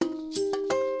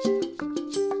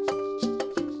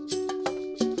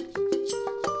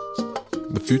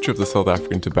The future of the South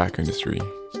African tobacco industry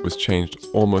was changed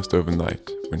almost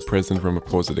overnight when President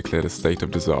Ramaphosa declared a state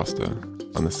of disaster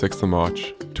on the 6th of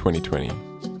March 2020.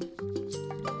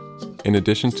 In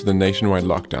addition to the nationwide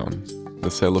lockdown, the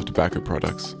sale of tobacco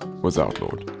products was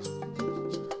outlawed.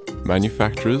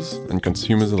 Manufacturers and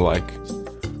consumers alike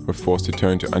were forced to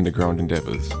turn to underground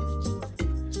endeavors.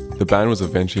 The ban was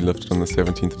eventually lifted on the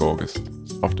 17th of August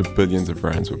after billions of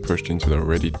rands were pushed into the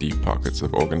already deep pockets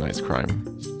of organized crime.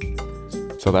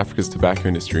 South Africa's tobacco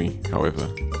industry, however,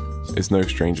 is no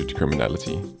stranger to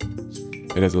criminality.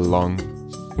 It has a long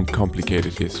and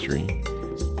complicated history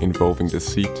involving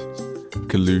deceit,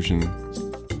 collusion,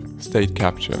 state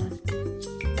capture,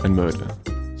 and murder.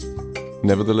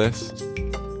 Nevertheless,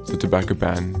 the tobacco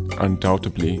ban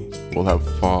undoubtedly will have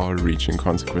far-reaching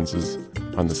consequences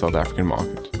on the South African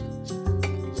market.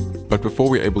 But before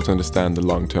we're able to understand the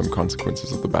long-term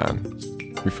consequences of the ban,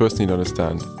 we first need to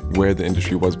understand where the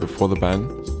industry was before the ban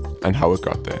and how it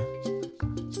got there.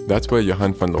 That's where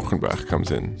Johan van Lochenberg comes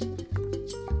in.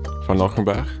 Van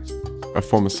Lochenberg, a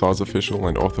former SARS official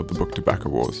and author of the book Tobacco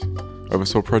Wars,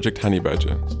 oversaw Project Honey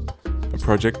Badger, a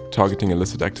project targeting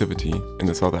illicit activity in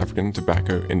the South African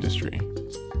tobacco industry.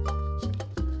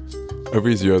 Over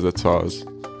his years at SARS,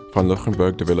 van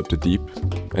Lochenberg developed a deep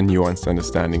and nuanced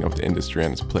understanding of the industry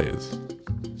and its players.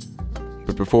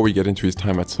 But before we get into his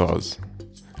time at SARS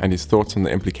and his thoughts on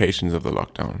the implications of the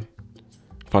lockdown,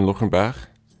 van Lochenberg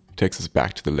takes us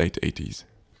back to the late 80s.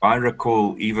 I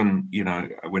recall even,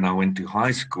 when I went to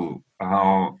high school,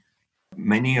 how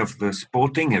many of the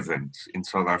sporting events in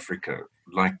South Africa,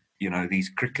 like, these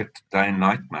cricket day and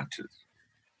night matches,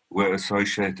 were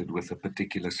associated with a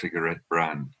particular cigarette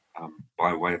brand,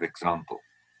 by way of example.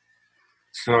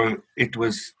 So it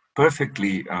was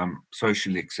perfectly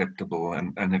socially acceptable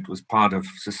and it was part of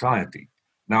society.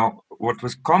 Now, what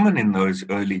was common in those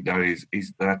early days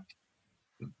is that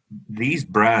these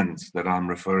brands that I'm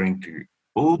referring to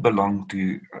all belong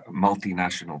to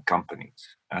multinational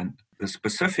companies. And the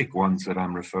specific ones that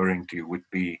I'm referring to would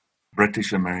be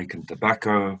British American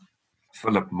Tobacco,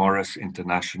 Philip Morris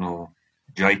International,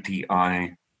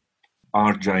 JTI,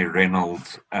 RJ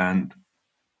Reynolds, and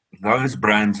those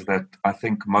brands that I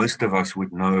think most of us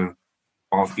would know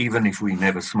of, even if we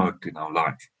never smoked in our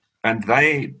life. And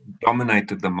they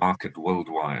dominated the market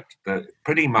worldwide.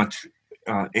 Pretty much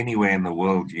anywhere in the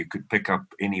world, you could pick up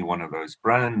any one of those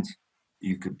brands.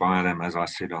 You could buy them, as I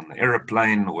said, on the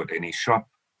aeroplane or at any shop.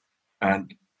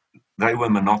 And they were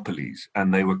monopolies,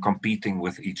 and they were competing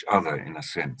with each other, in a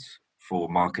sense, for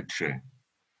market share.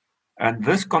 And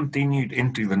this continued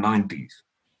into the 90s.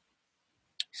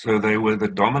 So they were the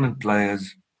dominant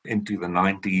players into the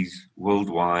 90s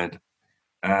worldwide,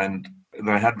 and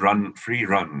they had free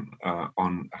run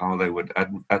on how they would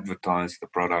advertise the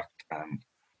product, and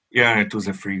it was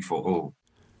a free-for-all.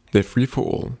 Their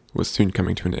free-for-all was soon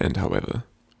coming to an end, however.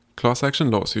 Class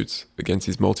action lawsuits against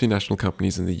these multinational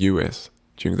companies in the US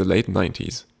during the late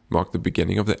 90s marked the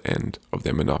beginning of the end of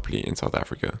their monopoly in South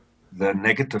Africa. The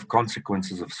negative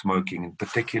consequences of smoking, in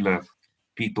particular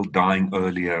people dying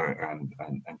earlier and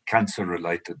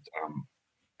cancer-related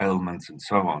ailments and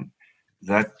so on,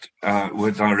 that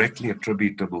were directly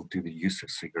attributable to the use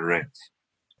of cigarettes.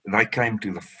 They came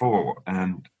to the fore,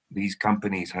 and these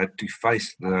companies had to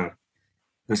face the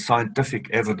scientific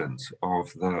evidence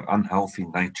of the unhealthy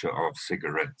nature of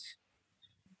cigarettes.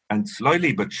 And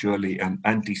slowly but surely, an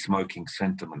anti-smoking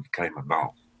sentiment came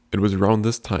about. It was around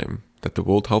this time that the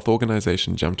World Health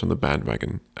Organization jumped on the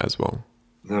bandwagon as well.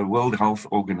 The World Health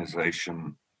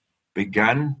Organization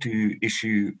began to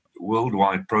issue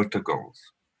worldwide protocols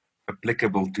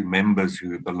applicable to members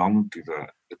who belong to the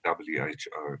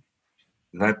WHO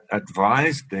that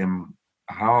advised them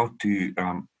how to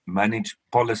manage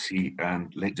policy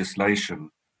and legislation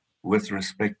with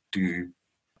respect to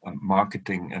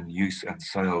marketing and use and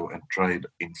sale and trade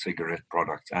in cigarette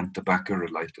products and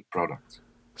tobacco-related products.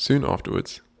 Soon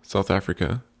afterwards, South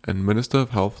Africa and Minister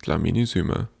of Health Dlamini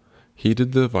Zuma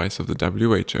heeded the advice of the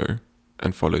WHO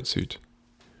and followed suit.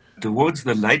 Towards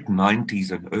the late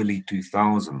 90s and early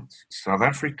 2000s, South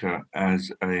Africa,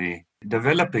 as a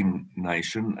developing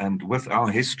nation and with our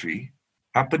history,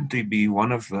 happened to be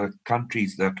one of the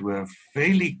countries that were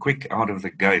fairly quick out of the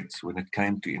gates when it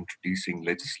came to introducing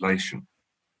legislation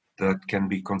that can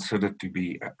be considered to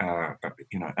be,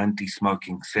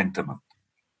 anti-smoking sentiment.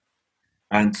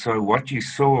 And so what you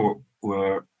saw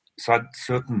were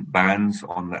certain bans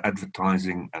on the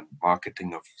advertising and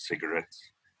marketing of cigarettes.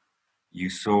 You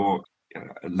saw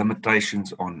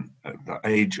limitations on the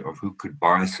age of who could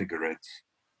buy cigarettes.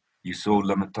 You saw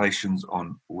limitations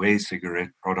on where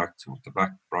cigarette products or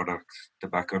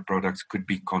tobacco products could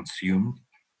be consumed.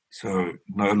 So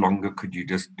no longer could you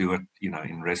just do it,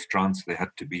 in restaurants. There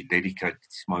had to be dedicated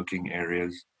smoking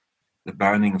areas, the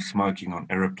banning of smoking on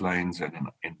aeroplanes and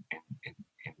in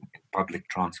public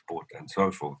transport and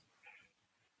so forth.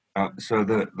 So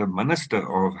the Minister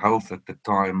of Health at the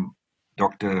time,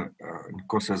 Dr.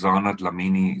 Nkosazana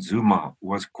Dlamini Zuma,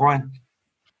 was quite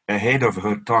ahead of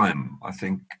her time. I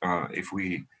think if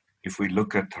we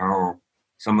look at how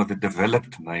some of the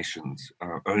developed nations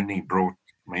only brought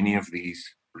many of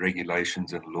these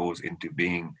regulations and laws into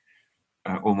being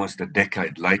almost a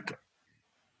decade later.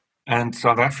 And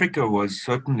South Africa was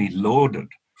certainly lauded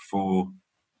for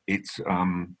its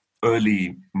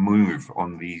early move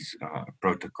on these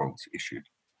protocols issued.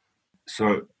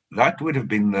 So that would have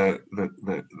been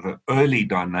the early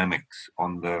dynamics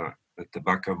on the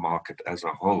tobacco market as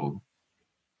a whole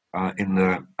in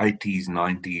the 80s,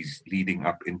 90s, leading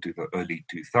up into the early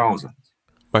 2000s.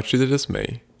 Much to their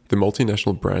dismay, the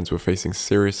multinational brands were facing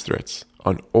serious threats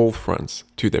on all fronts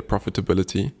to their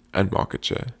profitability and market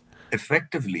share.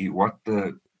 Effectively, what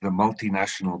the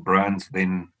multinational brands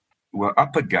then were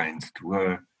up against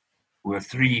were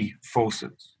three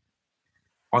forces.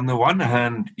 On the one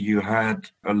hand, you had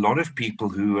a lot of people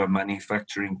who were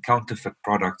manufacturing counterfeit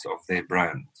products of their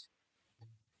brands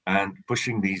and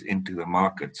pushing these into the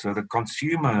market. So the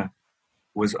consumer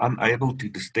was unable to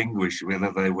distinguish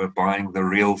whether they were buying the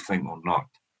real thing or not.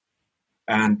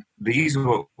 And these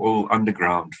were all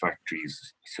underground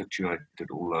factories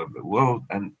situated all over the world,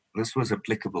 and this was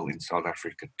applicable in South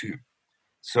Africa too.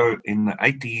 So in the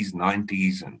 80s,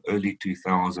 90s, and early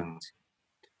 2000s,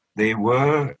 there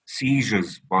were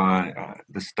seizures by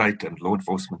the state and law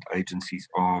enforcement agencies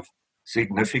of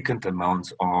significant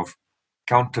amounts of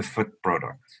counterfeit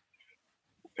products.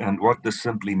 And what this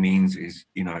simply means is,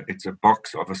 it's a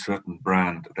box of a certain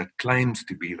brand that claims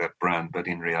to be that brand, but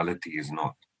in reality is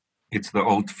not. It's the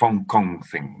old Fong Kong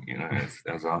thing,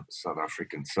 as our South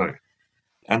Africans say.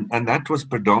 And that was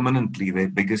predominantly their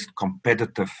biggest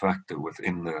competitive factor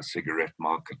within the cigarette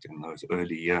market in those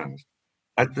early years.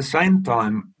 At the same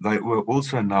time, they were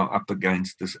also now up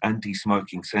against this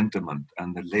anti-smoking sentiment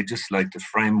and the legislative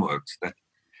frameworks that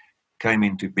came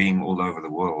into being all over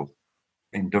the world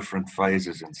in different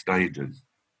phases and stages,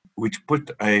 which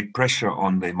put a pressure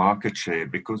on their market share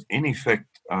because, in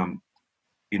effect,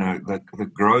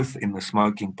 the growth in the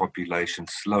smoking population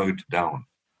slowed down.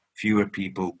 Fewer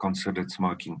people considered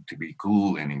smoking to be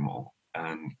cool anymore,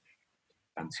 and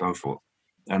so forth.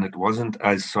 And it wasn't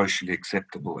as socially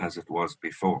acceptable as it was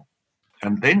before.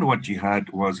 And then what you had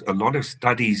was a lot of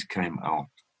studies came out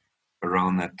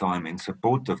around that time in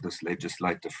support of this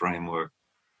legislative framework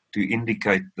to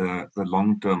indicate the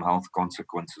long-term health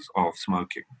consequences of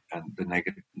smoking and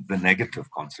the negative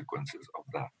consequences of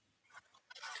that.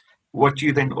 What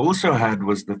you then also had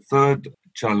was the third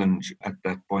challenge at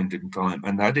that point in time,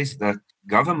 and that is that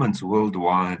governments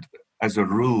worldwide, as a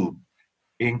rule,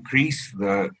 increase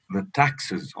the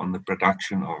taxes on the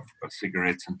production of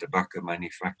cigarettes and tobacco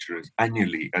manufacturers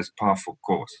annually as par for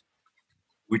course,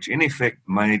 which in effect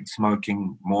made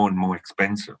smoking more and more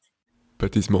expensive.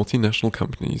 But these multinational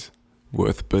companies,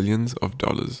 worth billions of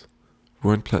dollars,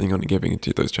 weren't planning on giving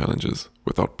into those challenges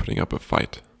without putting up a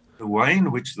fight. The way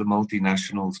in which the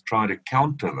multinationals try to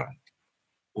counter that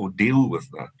or deal with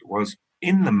that was,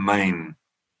 in the main,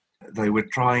 they were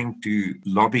trying to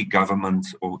lobby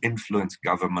governments or influence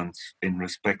governments in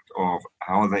respect of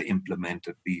how they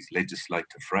implemented these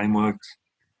legislative frameworks,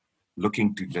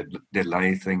 looking to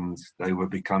delay things. They were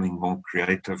becoming more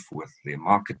creative with their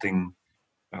marketing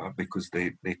because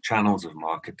their channels of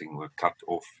marketing were cut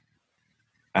off.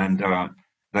 And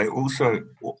they also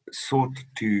sought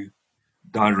to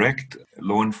direct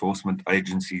law enforcement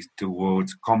agencies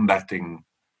towards combating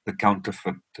the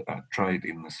counterfeit trade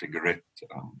in the cigarette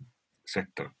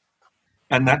sector.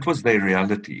 And that was their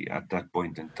reality at that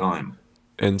point in time.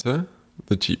 Enter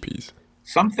the cheapies.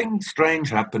 Something strange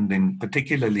happened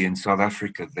particularly in South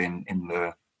Africa then in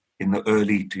the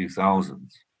early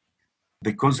 2000s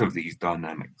because of these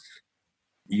dynamics.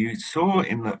 You saw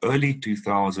in the early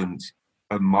 2000s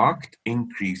a marked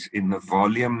increase in the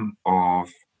volume of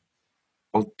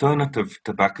alternative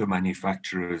tobacco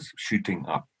manufacturers shooting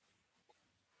up.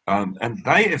 And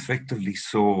they effectively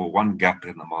saw one gap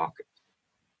in the market.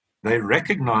 They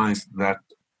recognized that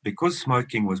because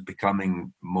smoking was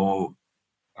becoming more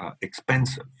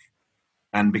expensive,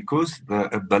 and because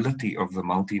the ability of the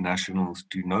multinationals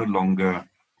to no longer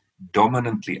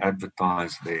dominantly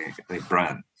advertise their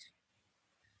brands,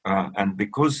 and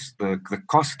because the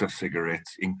cost of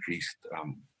cigarettes increased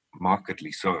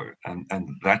markedly so, and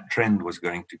that trend was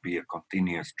going to be a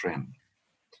continuous trend,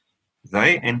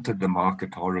 They entered the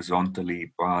market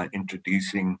horizontally by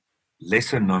introducing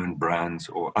lesser known brands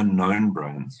or unknown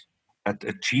brands at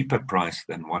a cheaper price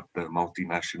than what the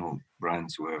multinational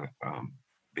brands were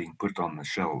being put on the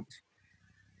shelves.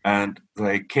 And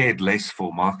they cared less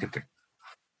for marketing.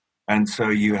 And so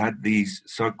you had these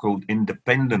so-called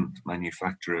independent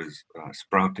manufacturers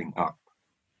sprouting up,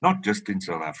 not just in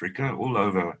South Africa, all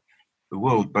over the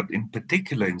world, but in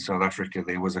particular in South Africa,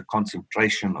 there was a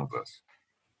concentration of this.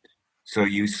 So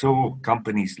you saw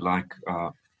companies like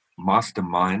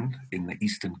Mastermind in the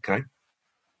Eastern Cape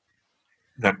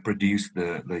that produced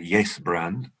the Yes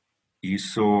brand. You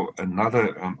saw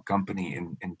another company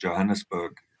in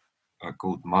Johannesburg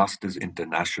called Masters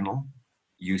International.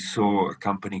 You saw a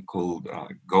company called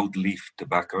Gold Leaf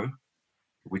Tobacco,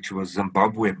 which was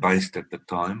Zimbabwe based at the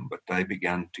time, but they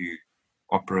began to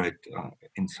operate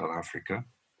in South Africa.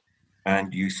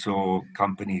 And you saw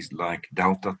companies like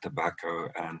Delta Tobacco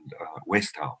and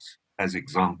Westhouse as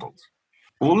examples.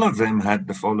 All of them had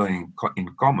the following in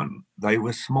common. They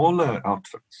were smaller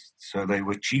outfits, so they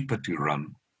were cheaper to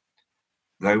run.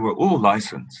 They were all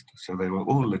licensed, so they were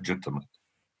all legitimate.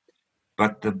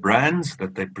 But the brands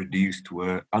that they produced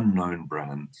were unknown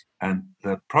brands, and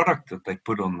the product that they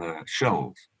put on the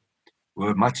shelves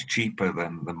were much cheaper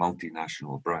than the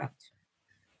multinational brands.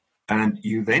 And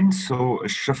you then saw a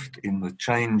shift in the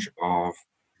change of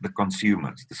the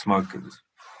consumers, the smokers.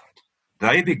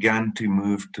 They began to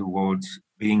move towards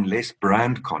being less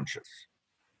brand conscious.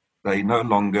 They no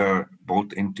longer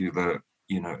bought into the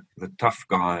tough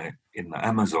guy in the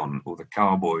Amazon or the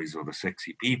cowboys or the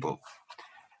sexy people,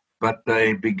 but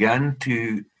they began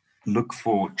to look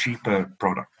for cheaper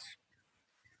products.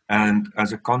 And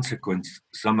as a consequence,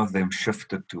 some of them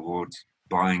shifted towards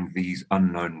buying these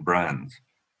unknown brands,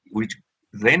 which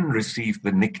then received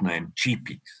the nickname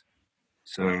cheapies.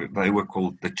 So they were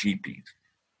called the cheapies.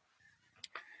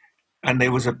 And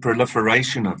there was a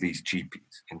proliferation of these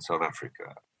cheapies in South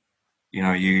Africa. You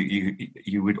know,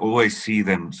 you would always see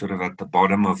them sort of at the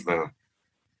bottom of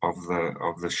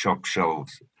the shop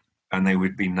shelves, and there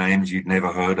would be names you'd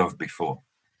never heard of before.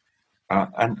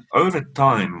 And over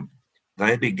time,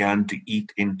 they began to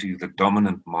eat into the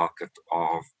dominant market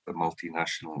of the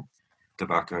multinational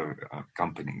tobacco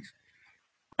companies.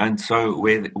 And so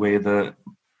where the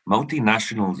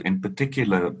multinationals, in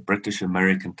particular British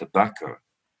American Tobacco,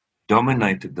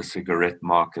 dominated the cigarette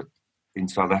market in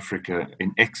South Africa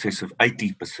in excess of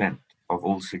 80% of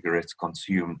all cigarettes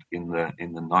consumed in the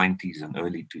 90s and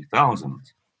early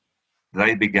 2000s,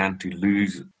 they began to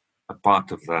lose a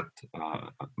part of that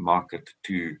market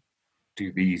to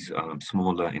these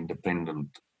smaller independent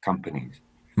companies.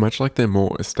 Much like their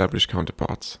more established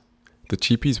counterparts, the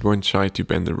cheapies weren't shy to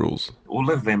bend the rules. All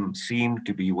of them seemed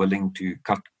to be willing to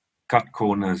cut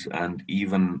corners and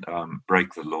even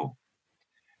break the law.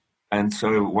 And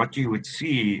so what you would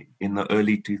see in the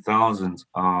early 2000s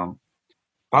are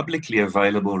publicly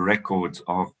available records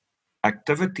of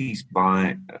activities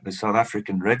by the South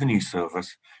African Revenue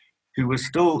Service, who was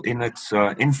still in its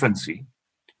infancy,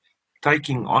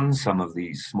 taking on some of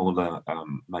these smaller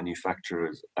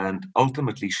manufacturers and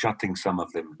ultimately shutting some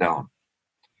of them down.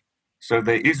 So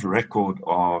there is record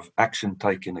of action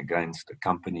taken against the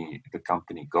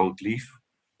company Gold Leaf.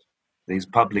 There's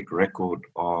public record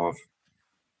of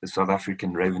the South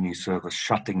African Revenue Service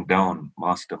shutting down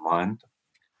Mastermind,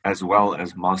 as well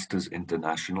as Masters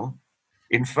International.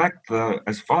 In fact,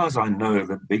 as far as I know,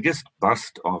 the biggest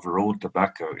bust of raw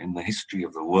tobacco in the history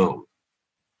of the world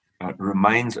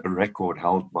remains a record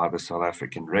held by the South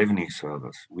African Revenue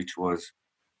Service, which was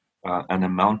an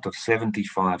amount of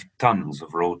 75 tons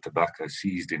of raw tobacco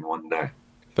seized in one day.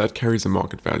 That carries a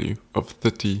market value of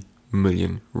 30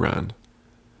 million rand.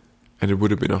 And it would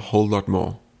have been a whole lot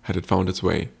more had it found its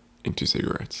way into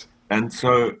cigarettes. And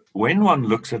so when one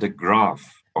looks at a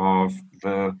graph of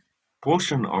the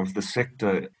portion of the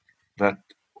sector that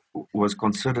was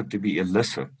considered to be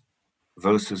illicit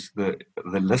versus the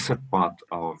licit part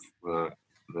of the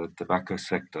tobacco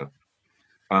sector,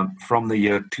 from the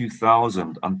year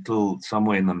 2000 until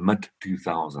somewhere in the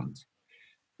mid-2000s,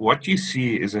 what you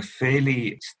see is a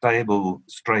fairly stable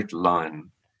straight line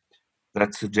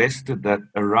that suggested that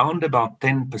around about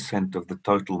 10% of the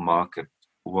total market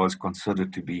was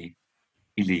considered to be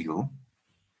illegal,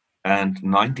 and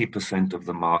 90% of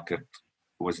the market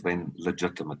was then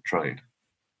legitimate trade.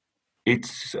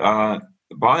 It's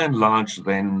by and large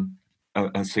then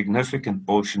a significant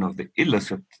portion of the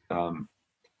illicit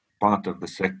part of the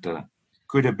sector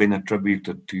could have been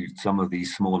attributed to some of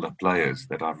these smaller players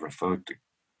that I've referred to.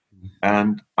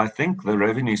 And I think the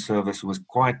Revenue Service was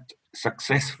quite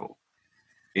successful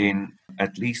in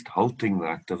at least halting the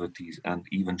activities and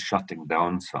even shutting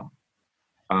down some.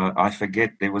 I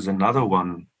forget, there was another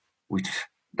one which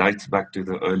dates back to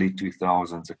the early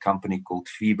 2000s, a company called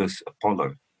Phoebus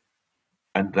Apollo.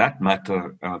 And that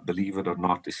matter, believe it or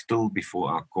not, is still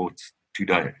before our courts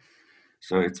today.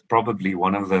 So it's probably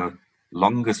one of the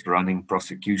longest running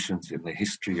prosecutions in the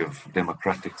history of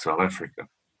democratic South Africa.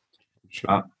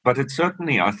 Sure. But it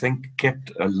certainly, I think,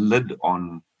 kept a lid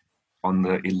on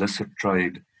the illicit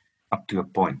trade up to a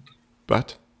point.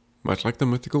 But, much like the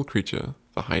mythical creature,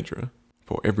 the Hydra,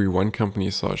 for every one company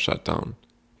saw shut down,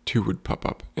 two would pop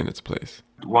up in its place.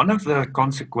 One of the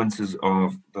consequences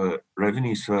of the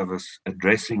Revenue Service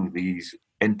addressing these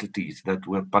entities that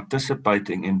were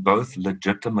participating in both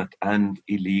legitimate and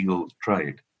illegal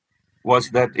trade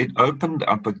was that it opened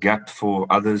up a gap for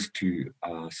others to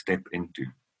step into.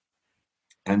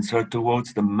 And so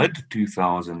towards the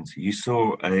mid-2000s, you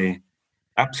saw a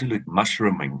absolute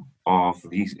mushrooming of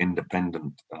these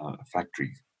independent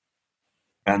factories.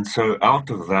 And so out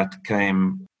of that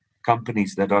came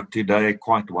companies that are today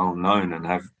quite well known and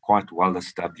have quite well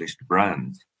established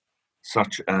brands,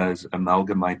 such as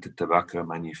Amalgamated Tobacco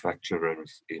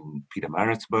Manufacturers in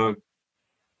Pietermaritzburg,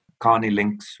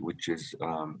 Carney-Links, which is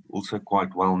also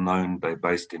quite well known. They're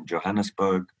based in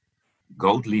Johannesburg.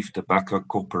 Goldleaf Tobacco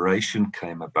Corporation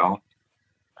came about,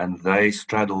 and they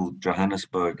straddle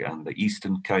Johannesburg and the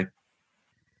Eastern Cape.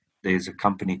 There's a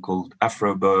company called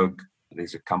Afroberg.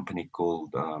 There's a company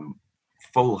called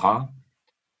Fulha,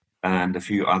 and a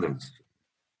few others.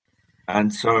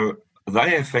 And so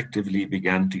they effectively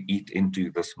began to eat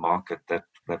into this market that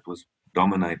was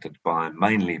dominated by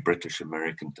mainly British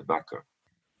American tobacco.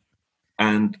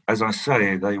 And as I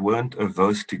say, they weren't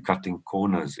averse to cutting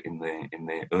corners in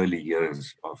their early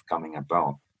years of coming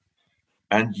about.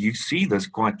 And you see this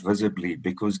quite visibly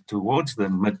because towards the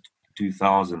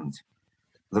mid-2000s,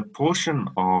 the portion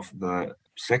of the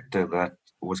sector that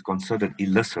was considered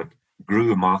illicit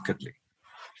grew markedly.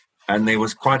 And there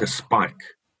was quite a spike,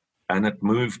 and it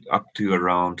moved up to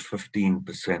around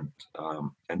 15%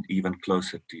 and even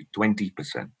closer to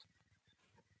 20%.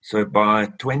 So by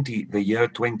the year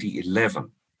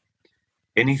 2011,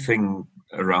 anything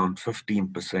around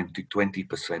 15% to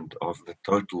 20% of the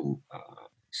total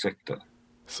sector.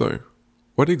 So,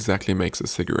 what exactly makes a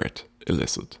cigarette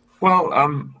illicit? Well,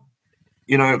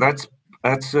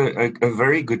 that's a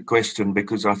very good question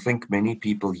because I think many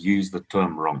people use the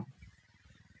term wrong.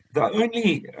 The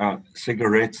only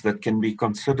cigarettes that can be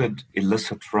considered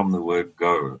illicit from the word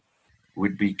go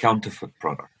would be counterfeit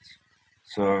products.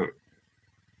 So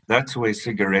that's where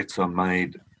cigarettes are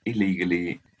made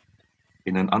illegally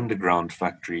in an underground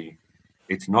factory.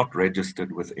 It's not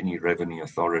registered with any revenue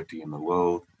authority in the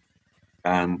world.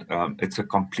 And it's a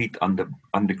complete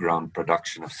underground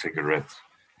production of cigarettes.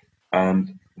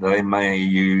 And they may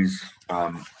use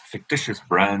fictitious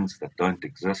brands that don't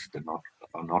exist and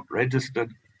are not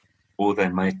registered, or they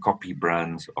may copy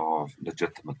brands of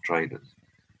legitimate traders.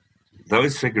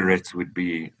 Those cigarettes would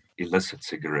be illicit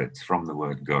cigarettes from the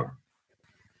word go.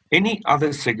 Any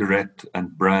other cigarette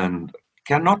and brand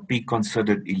cannot be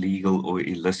considered illegal or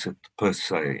illicit per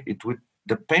se. It would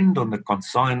depend on the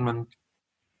consignment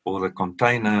or the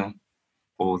container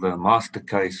or the master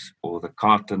case or the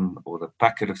carton or the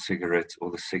packet of cigarettes or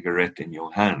the cigarette in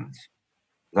your hands.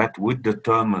 That would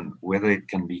determine whether it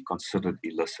can be considered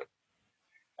illicit.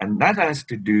 And that has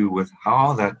to do with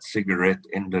how that cigarette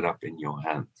ended up in your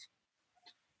hands.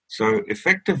 So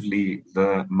effectively,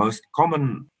 the most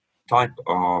common type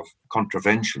of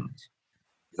contraventions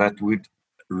that would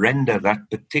render that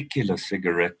particular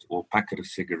cigarette or packet of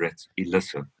cigarettes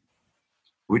illicit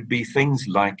would be things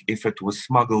like if it was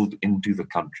smuggled into the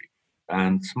country.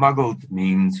 And smuggled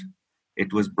means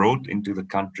it was brought into the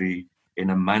country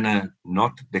in a manner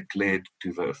not declared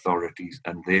to the authorities,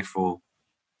 and therefore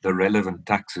the relevant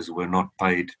taxes were not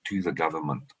paid to the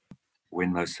government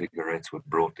when those cigarettes were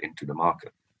brought into the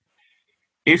market.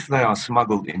 If they are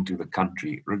smuggled into the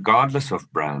country, regardless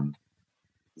of brand,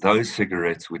 those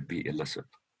cigarettes would be illicit.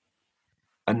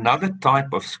 Another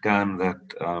type of scam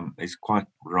that is quite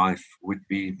rife would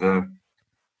be the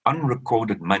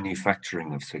unrecorded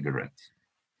manufacturing of cigarettes.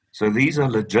 So these are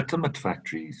legitimate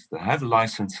factories. They have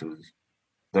licenses.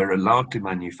 They're allowed to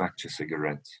manufacture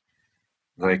cigarettes.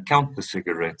 They count the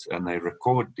cigarettes and they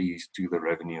record these to the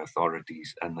revenue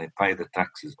authorities and they pay the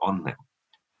taxes on them.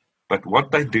 But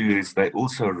what they do is they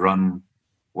also run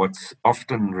what's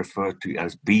often referred to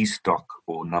as B stock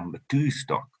or number 2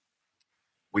 stock,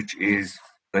 which is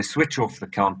they switch off the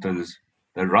counters,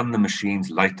 they run the machines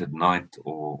late at night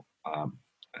or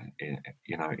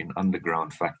in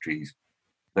underground factories.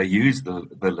 They use the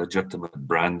legitimate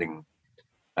branding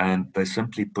and they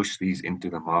simply push these into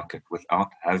the market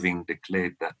without having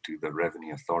declared that to the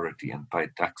revenue authority and paid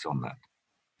tax on that.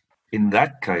 In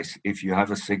that case, if you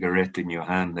have a cigarette in your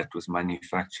hand that was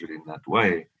manufactured in that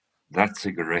way, that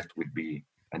cigarette would be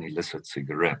an illicit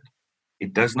cigarette.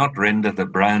 It does not render the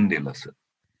brand illicit.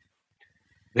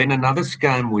 Then another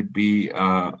scam would be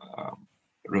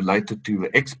related to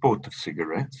the export of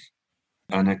cigarettes,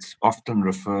 and it's often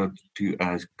referred to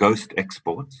as ghost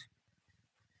exports,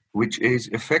 which is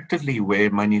effectively where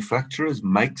manufacturers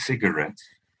make cigarettes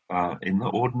in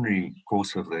the ordinary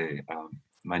course of their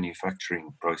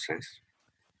manufacturing process,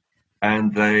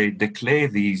 and they declare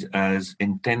these as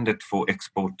intended for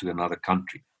export to another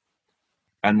country.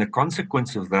 And the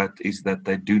consequence of that is that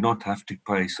they do not have to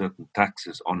pay certain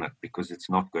taxes on it because it's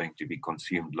not going to be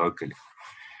consumed locally.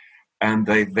 And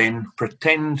they then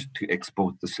pretend to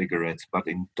export the cigarettes, but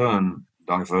in turn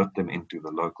divert them into the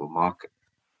local market.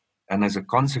 And as a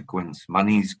consequence,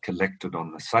 monies collected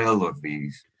on the sale of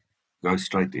these go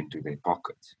straight into their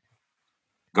pockets.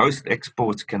 Ghost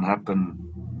exports can happen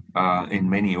in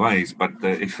many ways, but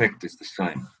the effect is the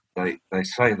same. They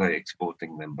say they're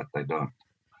exporting them, but they don't.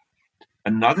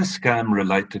 Another scam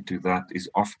related to that is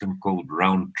often called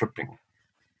round tripping,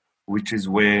 which is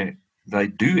where they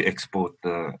do export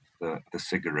the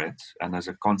cigarettes and as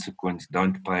a consequence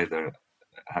don't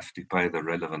have to pay the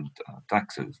relevant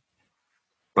taxes.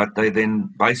 But they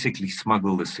then basically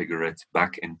smuggle the cigarettes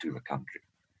back into the country.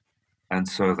 And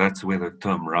so that's where the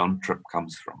term round trip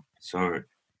comes from. So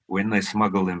when they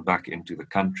smuggle them back into the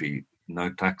country,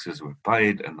 no taxes were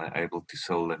paid and they're able to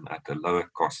sell them at a lower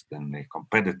cost than their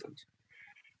competitors.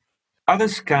 Other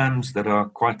scams that are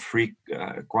quite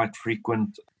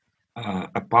frequent,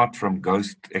 apart from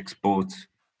ghost exports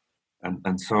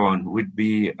and so on, would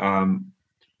be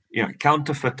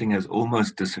counterfeiting has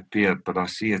almost disappeared, but I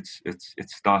see it's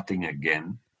starting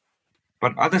again.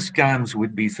 But other scams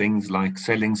would be things like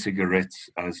selling cigarettes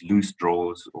as loose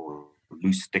straws or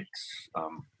loose sticks,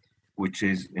 which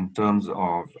is in terms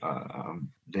of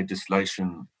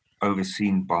legislation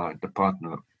overseen by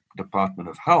Department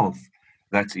of Health.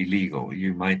 That's illegal.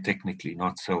 You may technically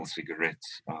not sell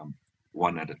cigarettes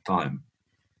one at a time.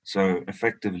 So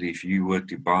effectively, if you were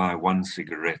to buy one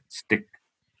cigarette stick,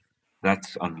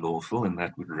 that's unlawful and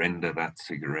that would render that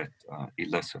cigarette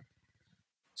illicit.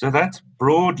 So that's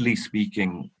broadly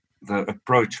speaking the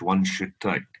approach one should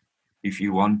take if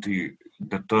you want to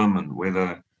determine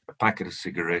whether a packet of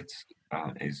cigarettes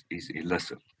is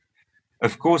illicit.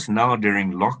 Of course, now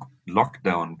during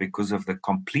lockdown, because of the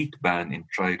complete ban in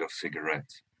trade of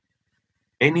cigarettes,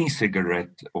 any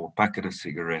cigarette or packet of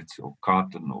cigarettes or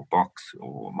carton or box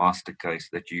or master case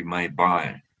that you may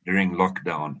buy during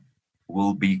lockdown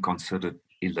will be considered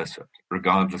illicit,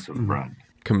 regardless of brand.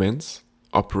 Commence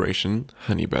Operation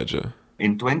Honey Badger.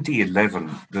 In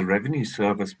 2011, the Revenue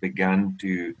Service began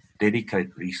to dedicate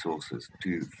resources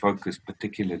to focus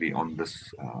particularly on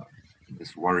this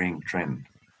worrying trend,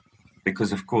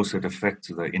 because of course it affects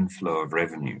the inflow of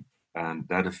revenue, and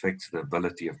that affects the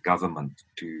ability of government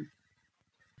to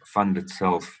fund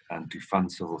itself and to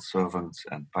fund civil servants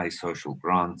and pay social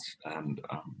grants and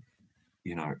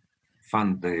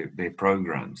fund their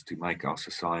programs to make our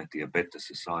society a better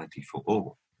society for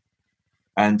all.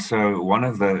 And so one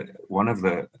of the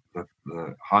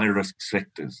high risk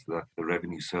sectors that the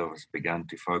Revenue Service began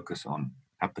to focus on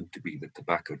happened to be the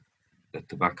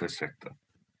tobacco sector.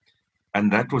 And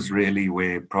that was really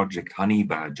where Project Honey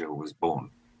Badger was born.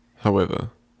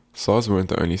 However, SARS weren't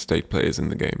the only state players in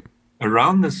the game.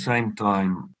 Around the same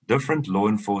time, different law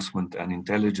enforcement and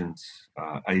intelligence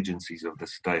agencies of the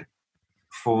state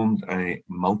formed a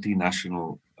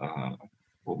multinational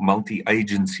or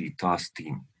multi-agency task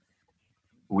team,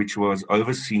 which was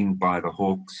overseen by the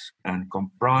Hawks and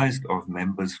comprised of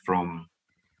members from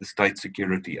the State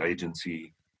Security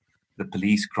Agency, the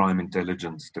Police Crime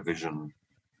Intelligence Division,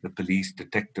 the Police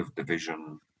Detective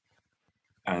Division,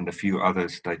 and a few other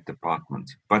state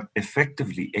departments, but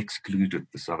effectively excluded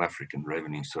the South African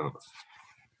Revenue Service.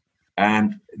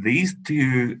 And these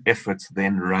two efforts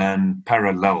then ran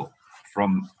parallel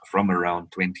from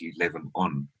around 2011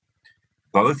 on,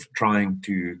 both trying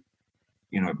to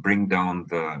bring down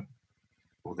the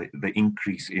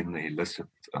increase in the illicit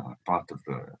part of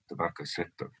the tobacco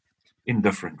sector in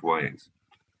different ways.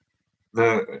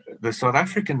 The South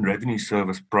African Revenue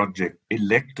Service project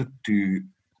elected to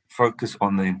focus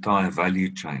on the entire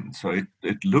value chain. So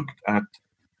it looked at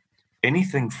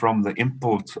anything from the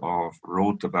imports of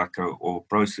raw tobacco or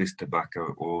processed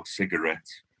tobacco or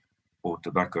cigarettes or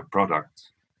tobacco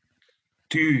products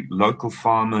to local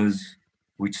farmers,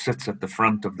 which sits at the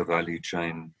front of the value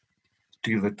chain,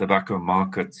 to the tobacco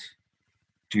markets,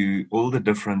 to all the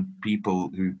different people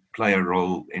who play a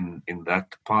role in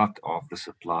that part of the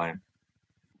supply,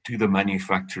 to the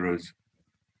manufacturers,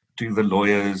 to the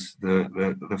lawyers, the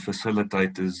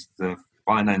facilitators, the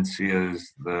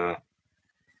financiers, the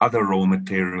other raw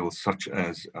materials such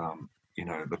as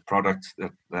the products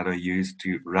that are used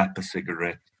to wrap a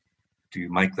cigarette, to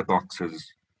make the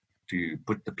boxes, to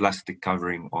put the plastic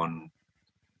covering on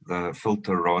the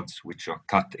filter rods, which are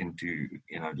cut into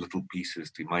little pieces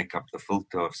to make up the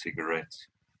filter of cigarettes,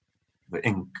 the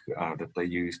ink that they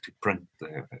use to print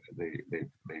their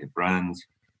brands,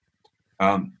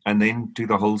 and then to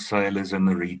the wholesalers and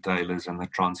the retailers and the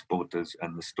transporters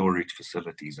and the storage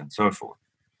facilities and so forth.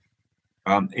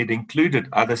 It included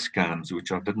other scams,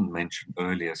 which I didn't mention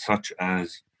earlier, such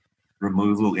as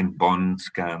removal in bond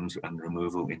scams and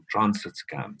removal in transit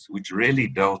scams, which really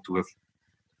dealt with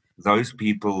those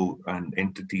people and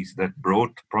entities that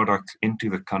brought products into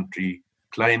the country,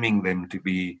 claiming them to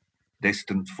be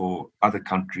destined for other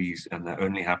countries, and they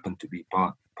only happened to be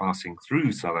passing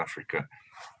through South Africa.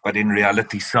 But in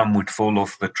reality, some would fall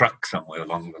off the truck somewhere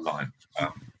along the line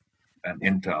and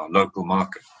enter our local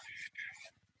market.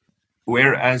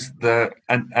 Whereas the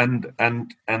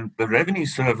Revenue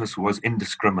Service was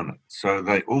indiscriminate, so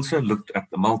they also looked at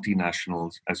the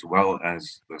multinationals as well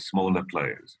as the smaller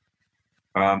players,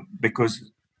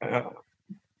 because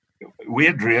we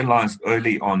had realized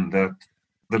early on that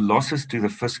the losses to the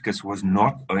fiscus was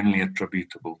not only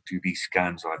attributable to these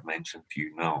scams I've mentioned to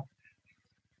you now.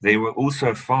 There were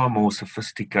also far more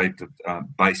sophisticated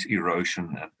base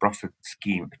erosion and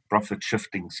profit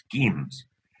shifting schemes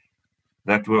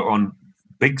that were on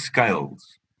big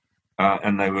scales,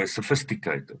 and they were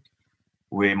sophisticated,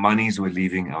 where monies were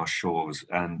leaving our shores,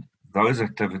 and those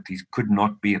activities could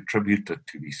not be attributed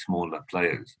to these smaller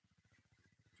players.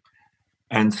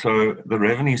 And so the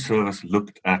Revenue Service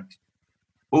looked at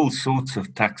all sorts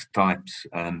of tax types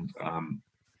and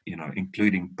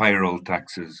including payroll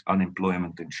taxes,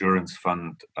 unemployment insurance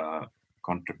fund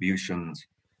contributions,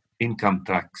 income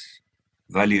tax,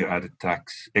 value-added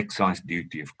tax, excise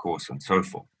duty, of course, and so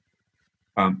forth,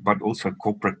 but also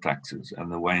corporate taxes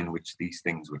and the way in which these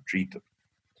things were treated.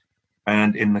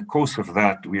 And in the course of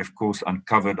that, we, of course,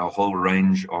 uncovered a whole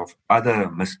range of other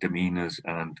misdemeanors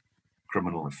and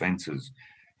criminal offenses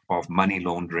of money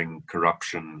laundering,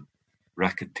 corruption,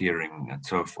 racketeering, and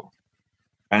so forth.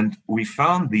 And we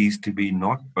found these to be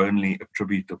not only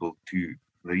attributable to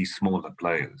these smaller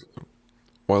players.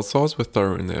 While SARS were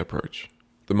thorough in their approach,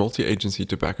 the multi-agency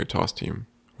tobacco task team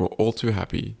were all too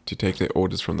happy to take their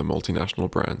orders from the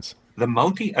multinational brands. The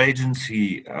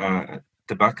multi-agency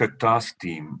tobacco task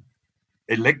team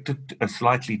elected a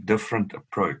slightly different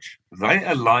approach. They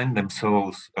aligned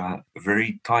themselves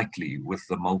very tightly with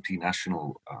the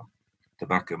multinational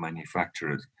tobacco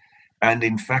manufacturers, and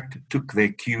in fact took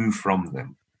their cue from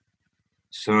them.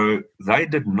 So they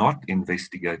did not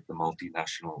investigate the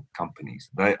multinational companies.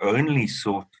 They only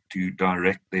sought to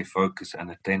direct their focus and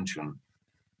attention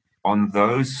on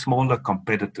those smaller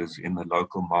competitors in the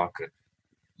local market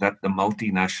that the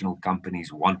multinational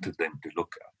companies wanted them to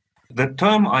look at. The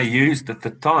term I used at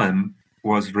the time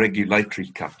was regulatory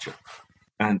capture.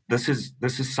 And this is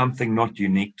something not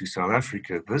unique to South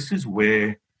Africa. This is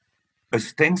where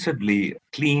ostensibly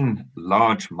clean,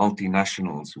 large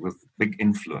multinationals with big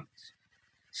influence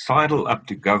sidle up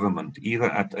to government, either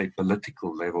at a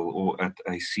political level or at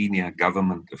a senior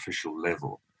government official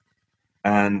level,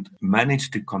 and manage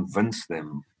to convince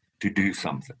them to do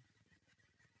something.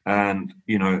 And,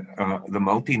 the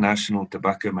multinational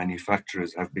tobacco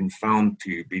manufacturers have been found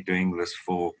to be doing this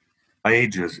for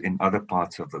ages in other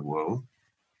parts of the world,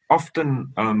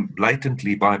 often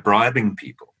blatantly by bribing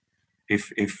people,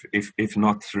 if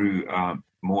not through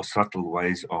more subtle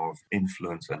ways of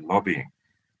influence and lobbying.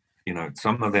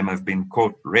 Some of them have been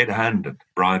caught red-handed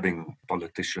bribing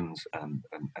politicians and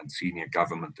senior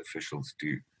government officials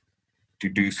to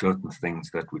do certain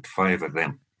things that would favor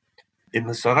them. In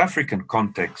the South African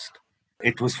context,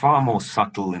 it was far more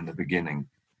subtle in the beginning.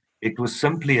 It was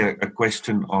simply a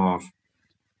question of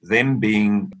them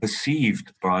being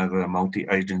perceived by the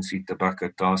multi-agency tobacco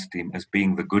task team as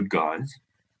being the good guys,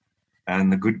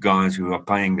 and the good guys who are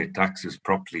paying their taxes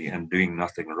properly and doing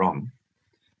nothing wrong,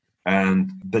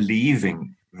 and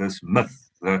believing this myth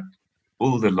that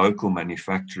all the local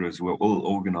manufacturers were all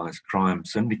organized crime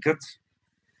syndicates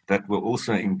that were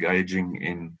also engaging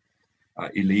in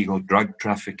illegal drug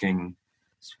trafficking,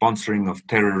 sponsoring of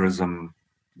terrorism,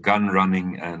 gun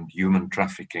running, and human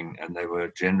trafficking, and they were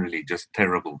generally just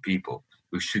terrible people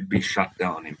who should be shut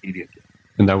down immediately.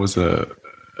 And that was a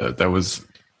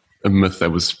myth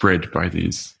that was spread by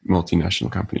these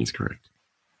multinational companies, correct?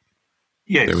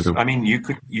 Yes, I mean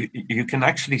you can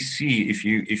actually see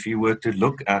if you were to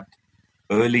look at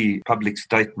early public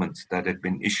statements that had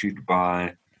been issued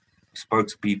by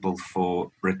spokespeople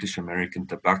for British American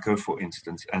Tobacco, for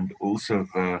instance, and also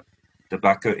the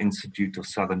Tobacco Institute of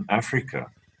Southern Africa.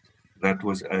 That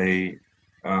was a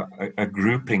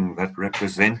grouping that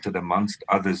represented, amongst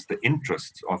others, the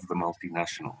interests of the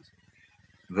multinationals.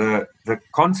 The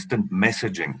constant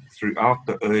messaging throughout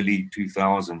the early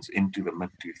 2000s into the mid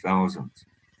 2000s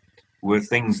were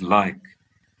things like,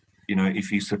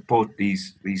 if you support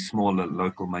these smaller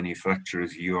local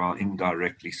manufacturers, you are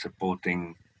indirectly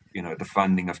supporting, the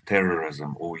funding of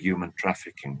terrorism or human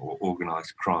trafficking or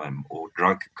organized crime or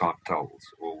drug cartels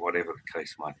or whatever the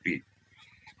case might be.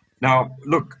 Now,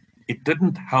 look, it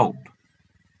didn't help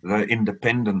the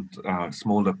independent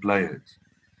smaller players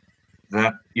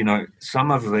that,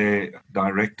 some of their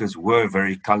directors were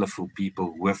very colorful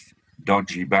people with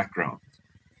dodgy backgrounds.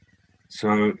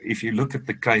 So if you look at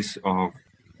the case of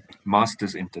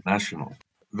Masters International,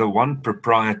 the one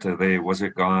proprietor there was a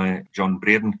guy, John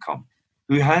Bredenkamp,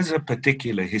 who has a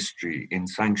particular history in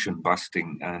sanction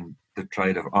busting and the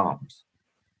trade of arms.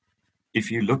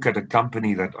 If you look at a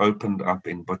company that opened up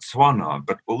in Botswana,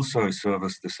 but also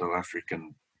serviced the South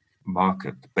African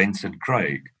market, Benson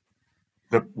Craig,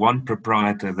 the one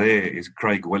proprietor there is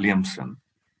Craig Williamson,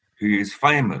 who is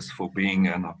famous for being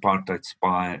an apartheid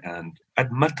spy and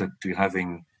admitted to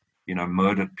having,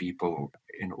 murdered people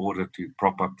in order to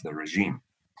prop up the regime.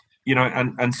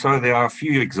 And so there are a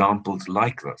few examples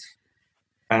like this.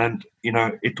 And,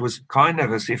 it was kind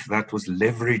of as if that was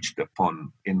leveraged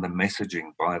upon in the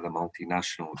messaging by the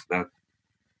multinationals, that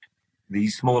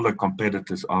these smaller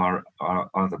competitors are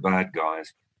the bad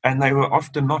guys. And they were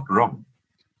often not wrong,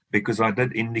 because I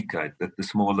did indicate that the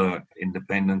smaller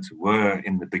independents were,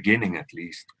 in the beginning at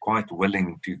least, quite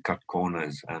willing to cut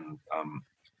corners and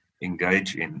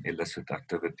engage in illicit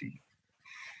activity.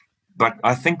 But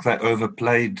I think they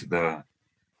overplayed the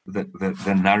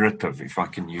narrative, if I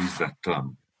can use that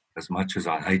term, as much as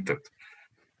I hate it.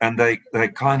 And they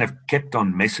kind of kept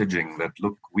on messaging that,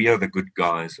 look, we are the good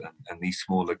guys and these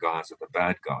smaller guys are the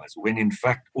bad guys, when in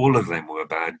fact all of them were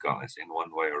bad guys in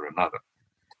one way or another.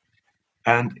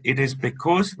 And it is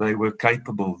because they were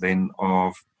capable then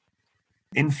of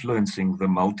influencing the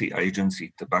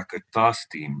multi-agency tobacco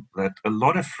task team that a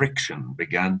lot of friction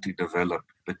began to develop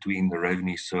between the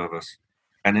Revenue Service,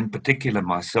 and in particular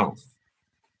myself,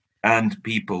 and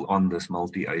people on this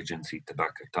multi-agency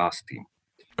tobacco task team.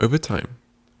 Over time,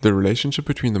 the relationship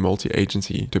between the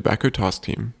multi-agency tobacco task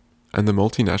team and the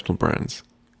multinational brands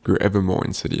grew ever more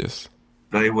insidious.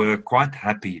 They were quite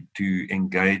happy to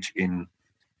engage in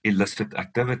illicit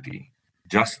activity,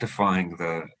 justifying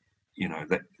the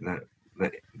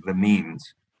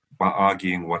means by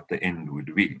arguing what the end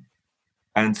would be.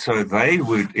 And so they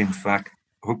would, in fact,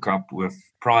 hook up with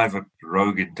private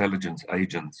rogue intelligence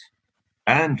agents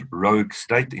and rogue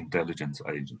state intelligence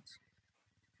agents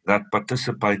that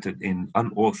participated in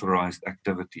unauthorized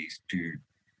activities to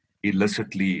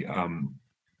illicitly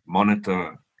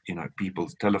monitor,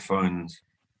 people's telephones,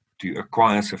 to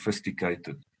acquire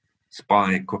sophisticated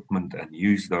spy equipment and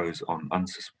use those on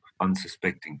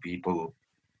unsuspecting people.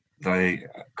 They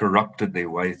corrupted their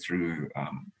way through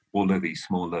all of these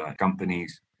smaller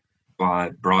companies by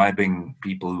bribing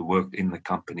people who worked in the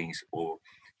companies, or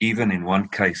even in one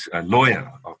case, a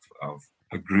lawyer of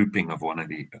a grouping of one of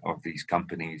these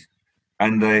companies.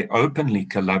 And they openly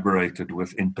collaborated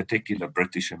with, in particular,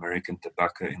 British American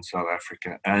Tobacco in South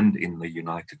Africa and in the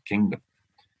United Kingdom.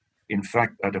 In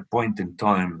fact, at a point in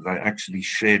time, they actually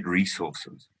shared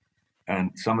resources.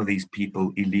 And some of these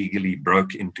people illegally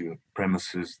broke into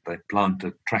premises. They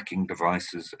planted tracking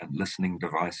devices and listening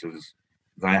devices.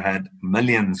 They had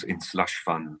millions in slush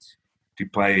funds to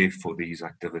pay for these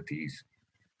activities.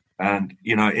 And,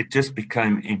 it just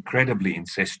became incredibly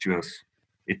incestuous.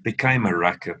 It became a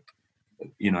racket.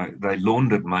 They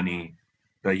laundered money.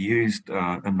 They used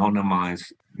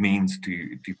anonymized means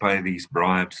to pay these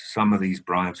bribes. Some of these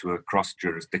bribes were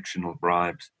cross-jurisdictional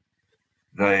bribes.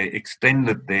 They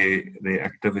extended their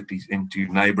activities into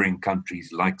neighboring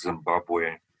countries like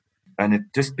Zimbabwe. And it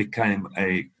just became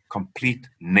a complete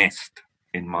nest,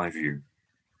 in my view.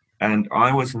 And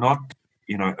I was not,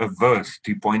 averse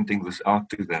to pointing this out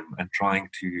to them and trying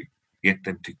to get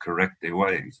them to correct their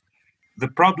ways. The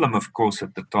problem, of course,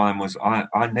 at the time was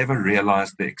I never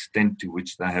realized the extent to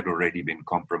which they had already been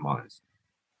compromised.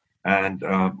 And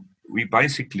we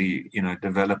basically,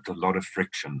 developed a lot of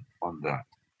friction on that.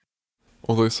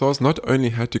 Although SARS not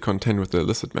only had to contend with the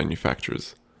illicit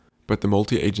manufacturers, but the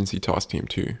multi-agency task team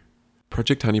too,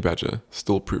 Project Honey Badger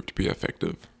still proved to be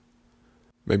effective.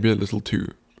 Maybe a little too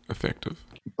effective.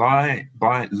 by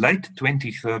late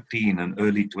 2013 and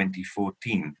early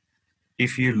 2014,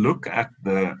 if you look at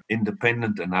the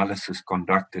independent analysis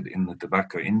conducted in the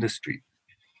tobacco industry,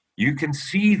 you can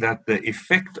see that the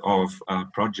effect of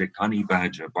Project Honey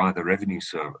Badger by the Revenue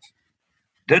Service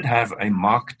did have a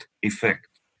marked effect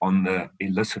on the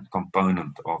illicit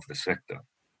component of the sector.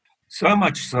 So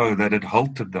much so that it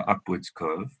halted the upwards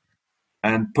curve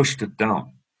and pushed it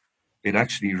down. It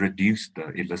actually reduced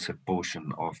the illicit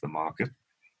portion of the market.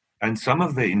 And some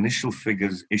of the initial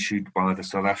figures issued by the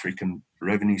South African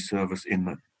Revenue Service in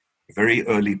the very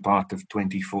early part of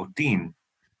 2014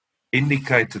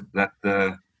 indicated that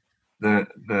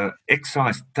the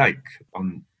excise take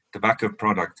on tobacco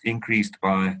products increased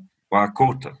by a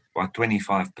quarter, by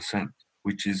 25%,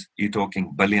 which is, you're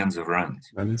talking billions of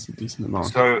rands. That is a decent amount.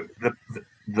 So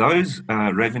those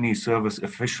Revenue Service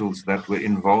officials that were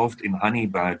involved in Honey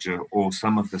Badger or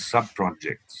some of the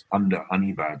sub-projects under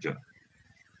Honey Badger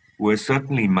were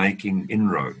certainly making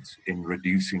inroads in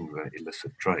reducing the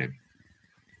illicit trade.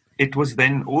 It was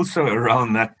then also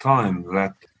around that time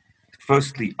that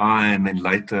firstly I and then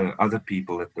later other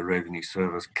people at the Revenue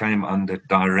Service came under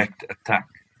direct attack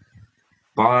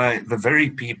by the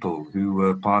very people who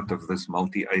were part of this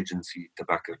multi-agency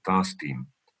tobacco task team.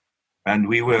 And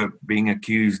we were being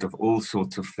accused of all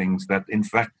sorts of things that in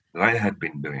fact they had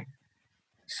been doing.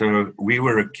 So we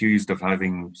were accused of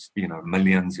having,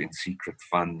 millions in secret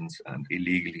funds and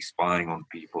illegally spying on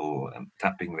people and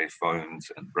tapping their phones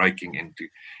and breaking into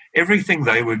everything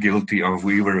they were guilty of,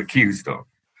 we were accused of.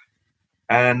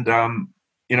 And,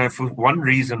 for one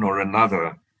reason or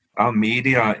another, our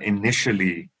media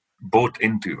initially bought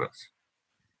into this.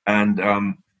 And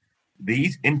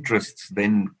these interests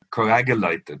then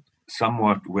coagulated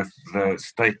somewhat with the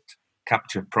state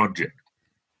capture project.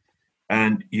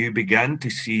 And you began to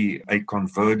see a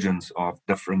convergence of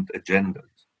different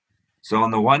agendas. So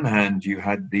on the one hand, you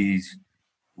had these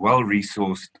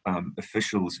well-resourced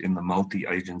officials in the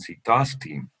multi-agency task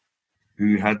team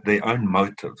who had their own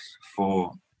motives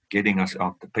for getting us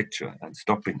out the picture and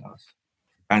stopping us.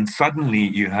 And suddenly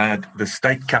you had the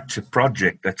state capture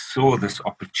project that saw this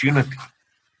opportunity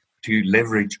to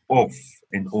leverage off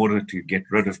in order to get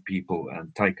rid of people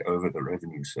and take over the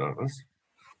Revenue Service.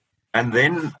 And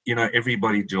then,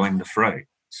 everybody joined the fray.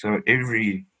 So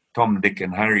every Tom, Dick,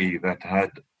 and Harry that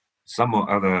had some or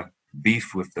other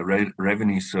beef with the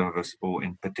Revenue Service, or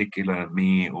in particular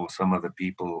me or some of the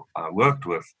people I worked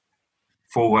with,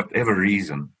 for whatever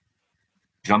reason,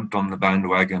 jumped on the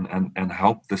bandwagon and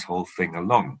helped this whole thing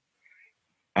along.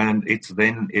 And it's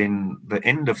then in the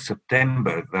end of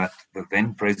September that the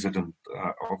then president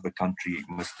of the country,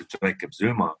 Mr. Jacob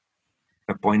Zuma,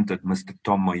 appointed Mr.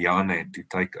 Tom Moyane to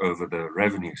take over the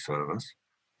Revenue Service.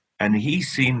 And he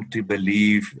seemed to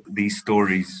believe these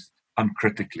stories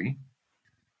uncritically.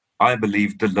 I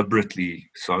believe deliberately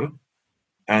so.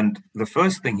 And the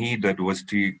first thing he did was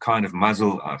to kind of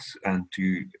muzzle us and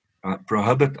to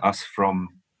prohibit us from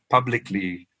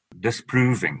publicly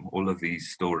disproving all of these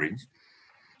stories.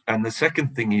 And the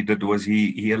second thing he did was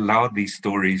he allowed these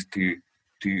stories to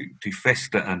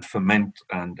fester and ferment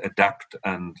and adapt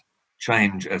and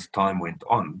change as time went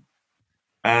on.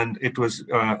 And it was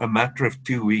a matter of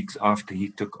 2 weeks after he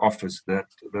took office that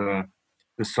the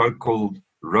so-called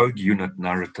rogue unit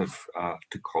narrative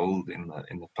took hold in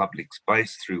the public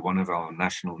space through one of our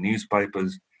national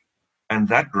newspapers, and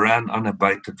that ran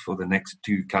unabated for the next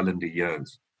 2 calendar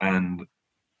years. And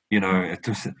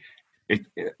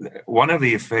one of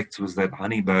the effects was that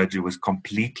Honey Badger was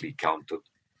completely counted.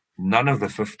 None of the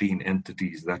 15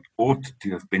 entities that ought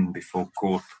to have been before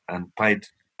court and paid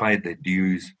their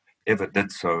dues ever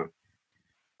did so.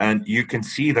 And you can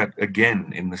see that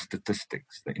again in the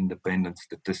statistics, the independent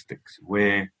statistics,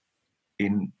 where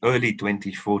in early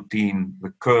 2014,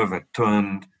 the curve had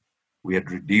turned. We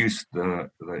had reduced the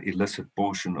illicit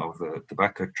portion of the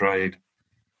tobacco trade,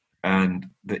 and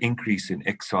the increase in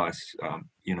excise,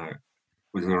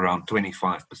 was around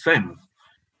 25%.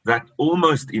 That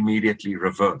almost immediately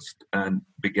reversed and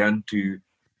began to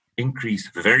increase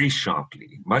very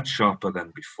sharply, much sharper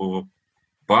than before,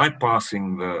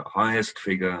 bypassing the highest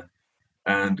figure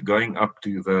and going up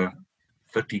to the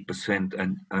 30%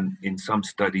 and in some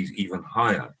studies even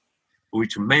higher,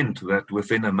 which meant that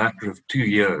within a matter of 2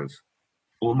 years,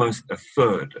 almost a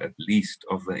third at least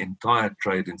of the entire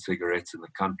trade in cigarettes in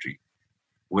the country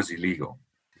was illegal.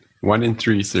 1 in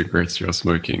 3 cigarettes you're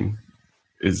smoking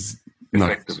is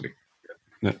effectively.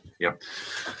 No. Yeah.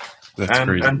 That's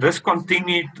crazy. And this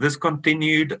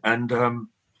continued, and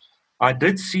I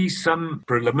did see some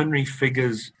preliminary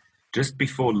figures just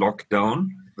before lockdown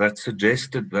that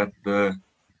suggested that the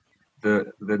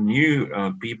the new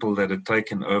people that had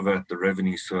taken over at the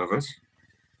Revenue Service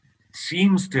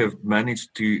seems to have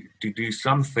managed to do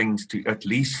some things to at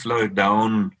least slow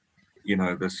down,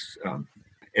 this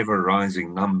ever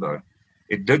rising number.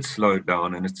 It did slow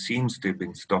down, and it seems to have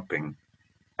been stopping.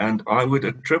 And I would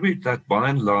attribute that by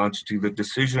and large to the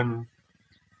decision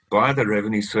by the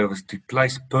Revenue Service to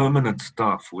place permanent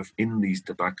staff within these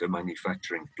tobacco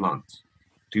manufacturing plants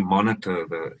to monitor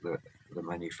the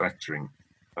manufacturing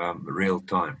real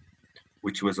time,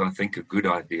 which was, I think, a good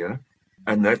idea.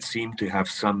 And that seemed to have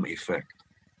some effect.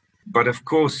 But of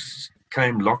course,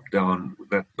 came lockdown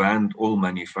that banned all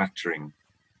manufacturing.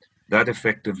 That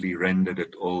effectively rendered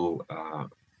it all,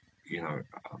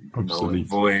 null and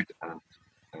void.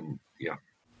 And yeah.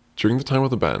 During the time of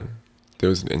the ban, there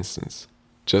was an instance,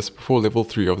 just before level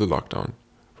 3 of the lockdown,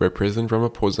 where President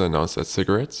Ramaphosa announced that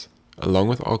cigarettes, along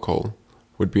with alcohol,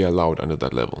 would be allowed under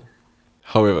that level.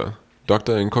 However,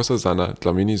 Dr. Nkosazana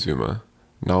Dlamini-Zuma,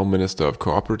 now Minister of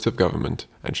Cooperative Government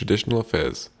and Traditional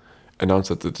Affairs, announced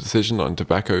that the decision on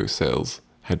tobacco sales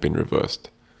had been reversed.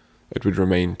 It would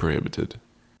remain prohibited.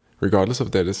 Regardless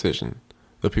of their decision,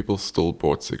 the people still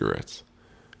bought cigarettes.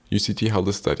 UCT held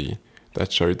a study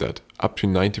that showed that up to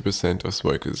 90% of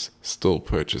smokers still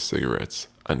purchase cigarettes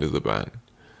under the ban.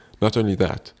 Not only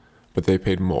that, but they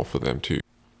paid more for them too.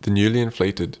 The newly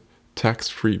inflated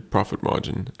tax-free profit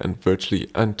margin and virtually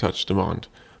untouched demand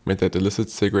meant that illicit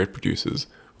cigarette producers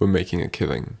were making a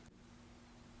killing.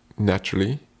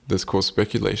 Naturally, this caused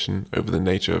speculation over the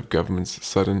nature of government's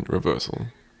sudden reversal.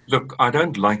 Look, I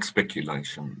don't like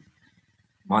speculation.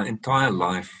 My entire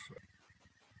life,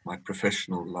 my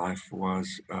professional life,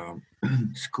 was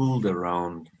schooled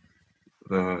around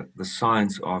the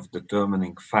science of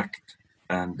determining fact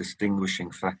and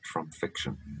distinguishing fact from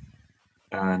fiction.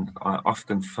 And I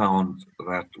often found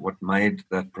that what made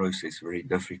that process very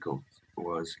difficult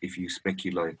was if you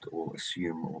speculate or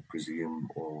assume or presume,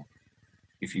 or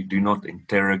if you do not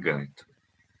interrogate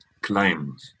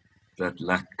claims that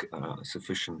lack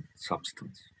sufficient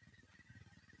substance.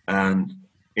 And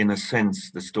in a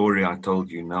sense, the story I told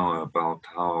you now about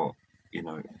how,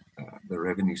 the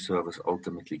Revenue Service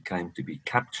ultimately came to be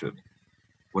captured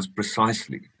was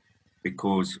precisely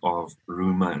because of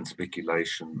rumor and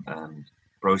speculation and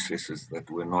processes that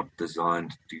were not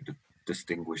designed to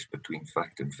distinguish between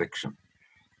fact and fiction.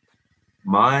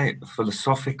 My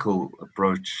philosophical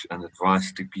approach and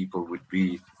advice to people would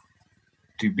be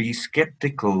to be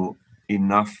skeptical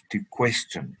enough to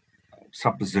question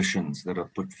suppositions that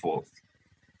are put forth.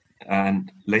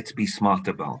 And let's be smart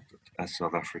about it as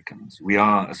South Africans. We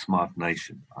are a smart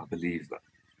nation, I believe that.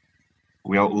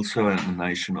 We are also a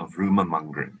nation of rumor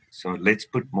mongering. So let's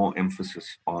put more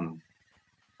emphasis on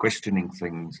questioning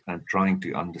things and trying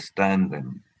to understand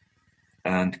them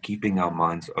and keeping our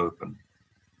minds open.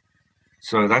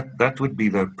 So that would be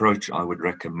the approach I would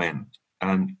recommend.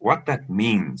 And what that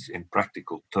means in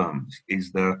practical terms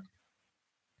is that,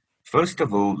 first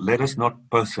of all, let us not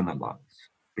personalize,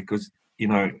 because in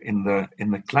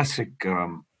the classic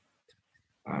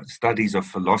studies of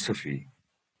philosophy,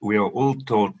 we are all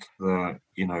taught the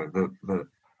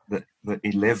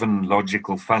 11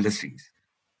 logical fallacies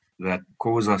that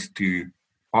cause us to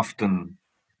often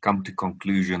come to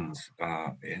conclusions,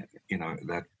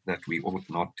 that we ought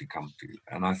not to come to.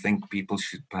 And I think people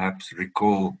should perhaps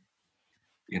recall,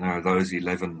 those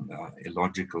 11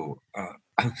 logical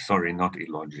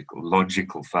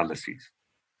fallacies.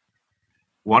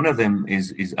 One of them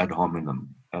is ad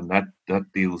hominem, and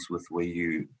that deals with where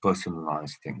you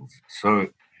personalize things. So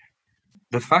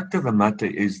the fact of the matter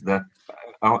is that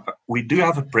we do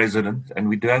have a president and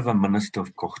we do have a minister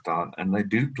of Kochta, and they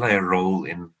do play a role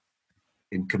in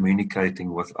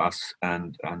communicating with us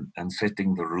and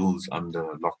setting the rules under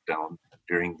lockdown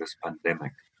during this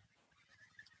pandemic.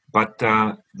 But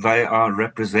they are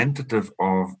representative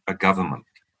of a government,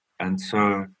 and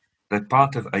so they're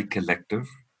part of a collective,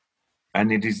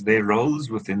 and it is their roles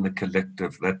within the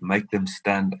collective that make them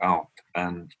stand out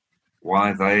and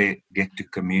why they get to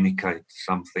communicate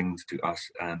some things to us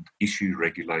and issue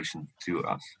regulations to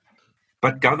us.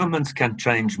 But governments can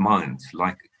change minds,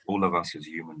 like all of us as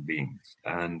human beings.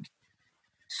 And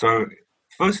so,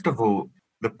 first of all,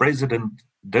 the president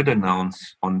did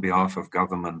announce on behalf of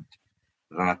government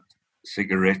that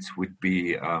cigarettes would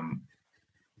be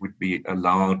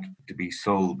allowed to be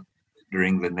sold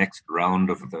during the next round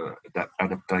of the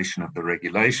adaptation of the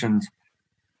regulations.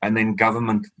 And then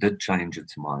government did change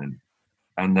its mind.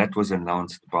 And that was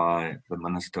announced by the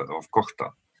Minister of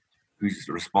Kochta, who's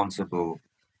responsible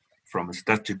from a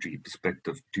statutory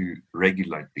perspective to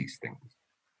regulate these things.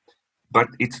 But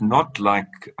it's not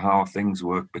like how things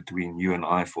work between you and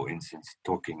I, for instance,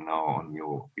 talking now on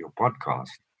your podcast.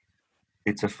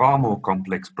 It's a far more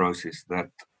complex process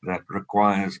that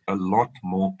requires a lot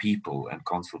more people and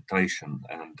consultation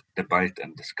and debate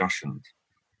and discussions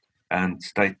and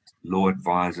state law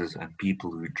advisors and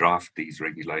people who draft these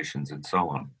regulations and so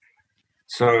on.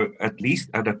 So at least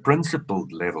at a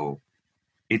principled level,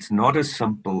 it's not as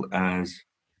simple as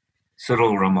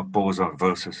Cyril Ramaphosa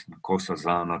versus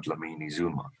Nkosazana Dlamini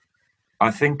Zuma.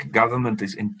 I think government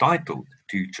is entitled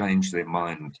to change their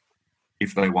mind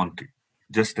if they want to,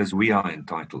 just as we are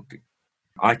entitled to.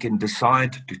 I can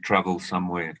decide to travel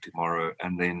somewhere tomorrow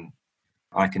and then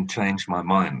I can change my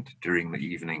mind during the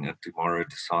evening and tomorrow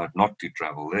decide not to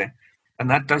travel there. And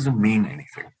that doesn't mean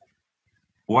anything.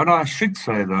 What I should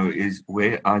say, though, is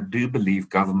where I do believe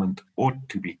government ought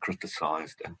to be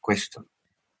criticized and questioned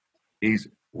is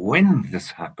when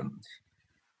this happens,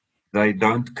 they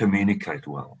don't communicate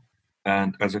well.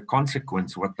 And as a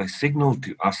consequence, what they signal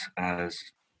to us as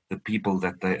the people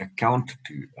that they account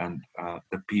to and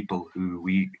the people who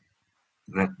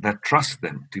that trust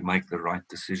them to make the right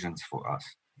decisions for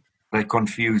us, they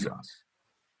confuse us.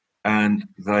 And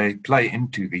they play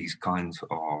into these kinds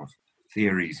of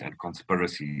theories and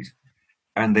conspiracies,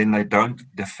 and then they don't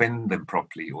defend them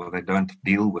properly or they don't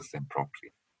deal with them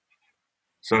properly.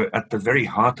 So at the very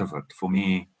heart of it, for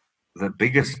me, the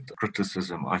biggest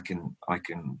criticism I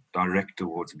can direct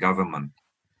towards government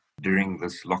during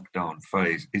this lockdown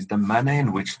phase is the manner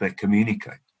in which they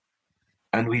communicate.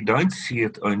 And we don't see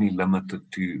it only limited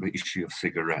to the issue of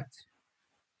cigarettes.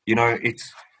 You know,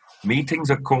 it's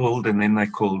meetings are called and then they're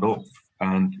called off.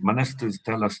 And ministers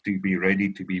tell us to be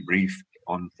ready to be briefed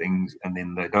on things and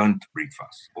then they don't brief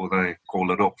us or they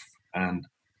call it off. And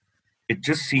it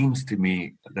just seems to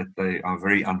me that they are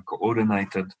very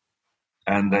uncoordinated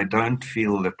and they don't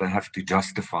feel that they have to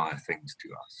justify things to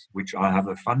us, which I have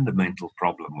a fundamental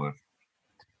problem with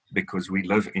because we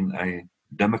live in a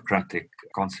democratic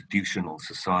constitutional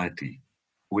society,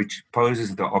 which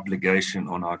poses the obligation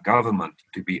on our government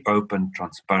to be open,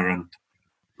 transparent,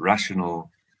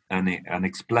 rational, and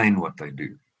explain what they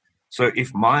do. So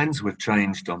if minds were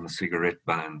changed on the cigarette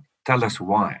ban, tell us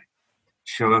why.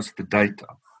 Show us the data.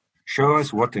 Show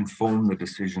us what informed the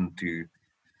decision to,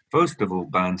 first of all,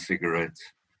 ban cigarettes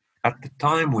at the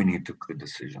time when you took the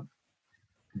decision.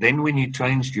 Then when you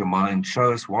changed your mind,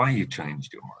 show us why you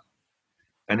changed your mind.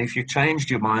 And if you changed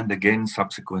your mind again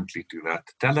subsequently to that,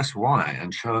 tell us why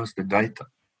and show us the data.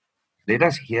 Let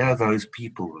us hear those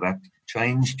people that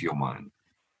changed your mind.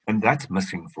 And that's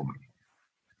missing for me.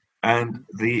 And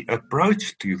the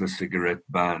approach to the cigarette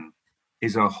ban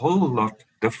is a whole lot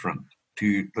different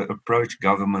to the approach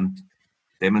government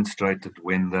demonstrated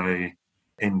when they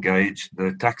engaged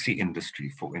the taxi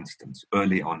industry, for instance,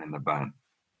 early on in the ban,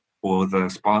 or the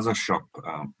spaza shop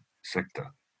sector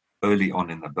early on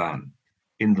in the ban.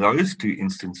 In those two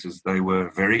instances, they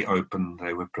were very open.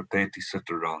 They were prepared to sit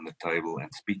around the table and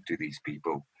speak to these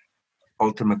people,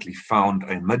 ultimately found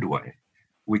a midway,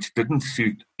 which didn't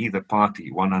suit either party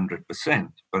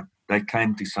 100%, but they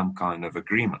came to some kind of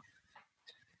agreement.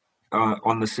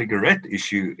 On the cigarette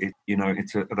issue,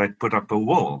 they put up a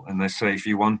wall and they say, if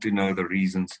you want to know the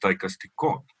reasons, take us to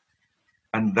court.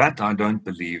 And that I don't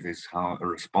believe is how a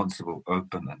responsible,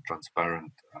 open and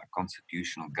transparent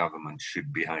constitutional government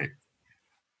should behave.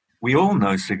 We all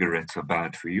know cigarettes are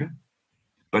bad for you,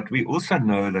 but we also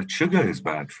know that sugar is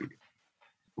bad for you.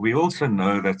 We also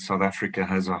know that South Africa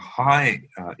has a high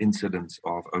incidence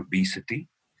of obesity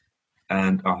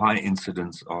and a high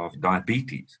incidence of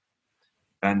diabetes.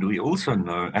 And we also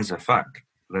know as a fact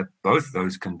that both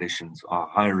those conditions are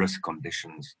high-risk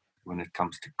conditions when it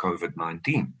comes to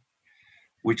COVID-19,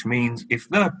 which means if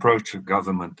the approach of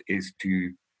government is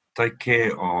to take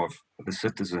care of the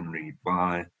citizenry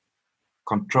by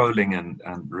controlling and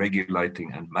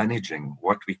regulating and managing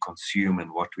what we consume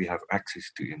and what we have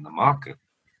access to in the market,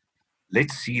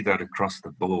 let's see that across the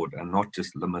board and not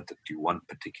just limited to one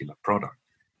particular product.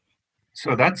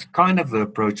 So that's kind of the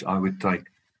approach I would take.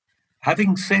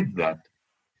 Having said that,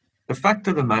 the fact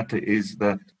of the matter is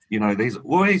that, there's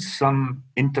always some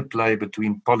interplay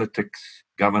between politics,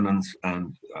 governance,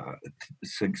 and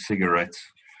cigarettes.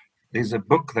 There's a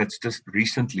book that's just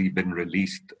recently been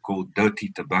released called Dirty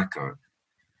Tobacco,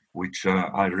 which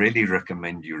I really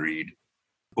recommend you read.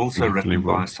 Also written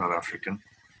by a South African,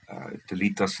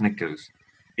 Talita Snickers.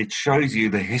 It shows you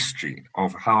the history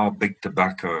of how big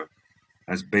tobacco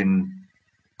has been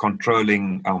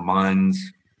controlling our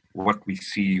minds, what we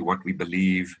see, what we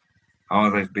believe, how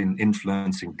they've been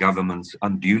influencing governments,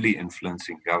 unduly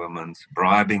influencing governments,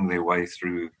 bribing their way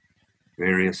through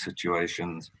various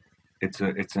situations.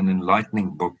 It's an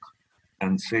enlightening book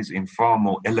and says in far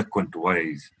more eloquent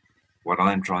ways what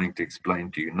I'm trying to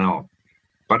explain to you now.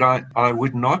 But I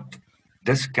would not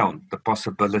discount the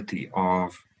possibility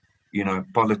of,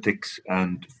 politics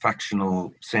and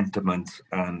factional sentiments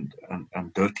and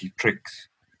dirty tricks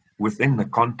within the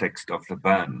context of the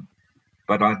ban.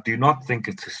 But I do not think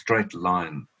it's a straight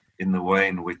line in the way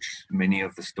in which many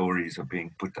of the stories are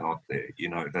being put out there,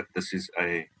 that this is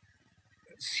a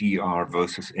CR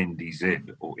versus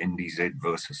NDZ, or NDZ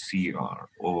versus CR,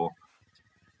 or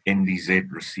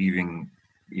NDZ receiving,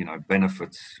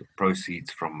 benefits,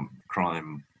 proceeds from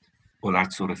crime, or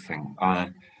that sort of thing.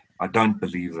 I don't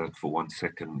believe that for one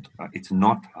second. It's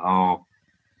not how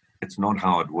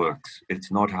it works.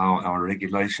 It's not how our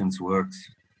regulations work.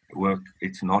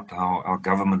 It's not how our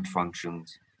government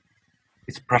functions.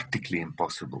 It's practically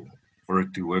impossible for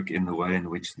it to work in the way in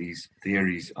which these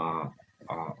theories are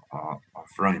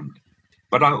framed.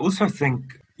 But I also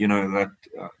think, that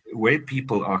where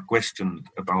people are questioned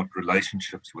about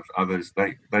relationships with others,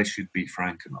 they should be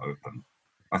frank and open.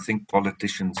 I think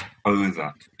politicians owe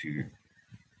that to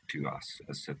us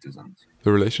as citizens.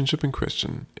 The relationship in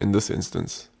question, in this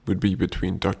instance, would be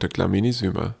between Dr. Dlamini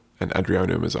Zuma and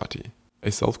Adriano Mazzotti,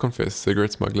 a self-confessed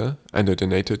cigarette smuggler and a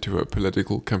donator to a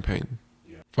political campaign.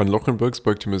 Van Lochenberg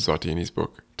spoke to Mazzotti in his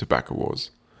book, Tobacco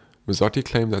Wars. Mazzotti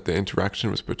claimed that the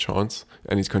interaction was per chance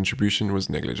and his contribution was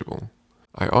negligible.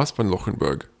 I asked Van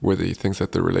Lochenberg whether he thinks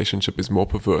that the relationship is more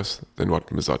perverse than what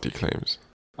Mazzotti claims.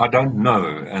 I don't know,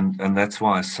 and that's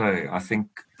why I say I think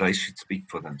they should speak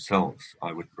for themselves.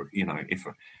 I would, if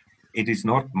it is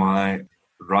not my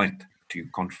right to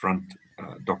confront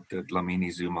Dr.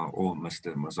 Dlamini Zuma or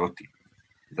Mr. Mazzotti,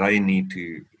 they need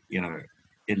to,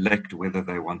 elect whether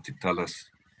they want to tell us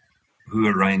who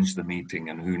arranged the meeting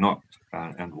and who not,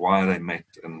 and why they met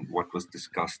and what was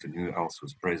discussed and who else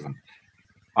was present.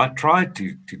 I tried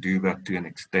to do that to an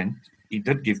extent. He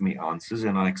did give me answers,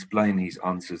 and I explain his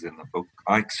answers in the book.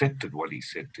 I accepted what he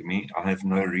said to me. I have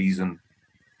no reason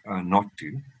not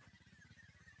to.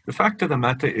 The fact of the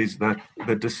matter is that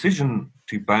the decision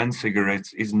to ban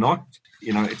cigarettes is not,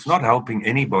 it's not helping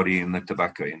anybody in the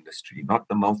tobacco industry, not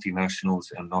the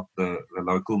multinationals and not the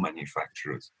local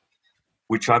manufacturers,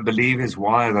 which I believe is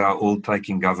why they are all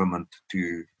taking government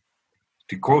to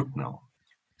court now.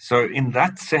 So in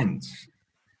that sense,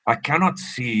 I cannot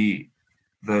see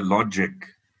the logic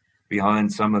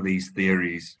behind some of these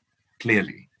theories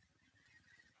clearly.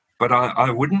 But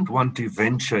I wouldn't want to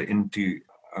venture into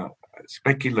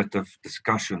speculative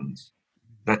discussions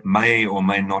that may or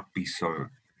may not be so,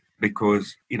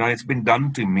 because, it's been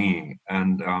done to me,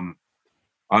 and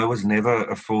I was never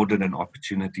afforded an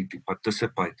opportunity to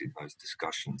participate in those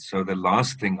discussions. So the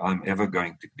last thing I'm ever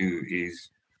going to do is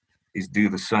do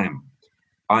the same.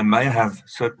 I may have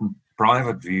certain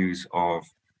private views of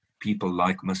people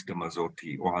like Mr.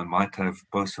 Mazzotti, or I might have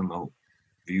personal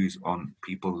views on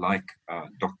people like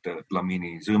Dr.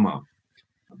 Dlamini Zuma,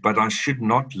 but I should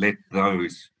not let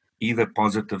those either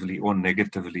positively or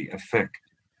negatively affect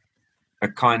a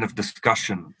kind of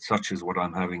discussion such as what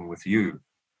I'm having with you.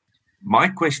 My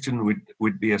question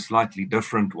would be a slightly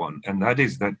different one, and that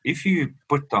is that if you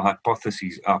put the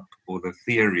hypotheses up, or the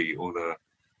theory, or the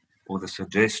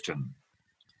suggestion,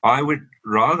 I would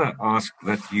rather ask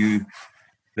that you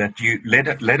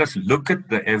let us look at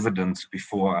the evidence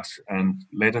before us and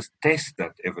let us test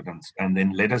that evidence, and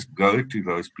then let us go to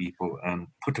those people and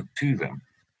put it to them.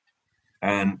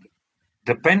 And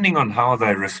depending on how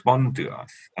they respond to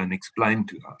us and explain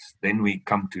to us, then we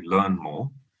come to learn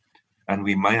more, and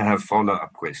we may have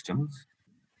follow-up questions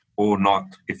or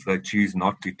not if they choose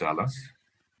not to tell us,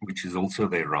 which is also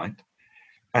their right.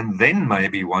 And then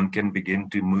maybe one can begin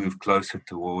to move closer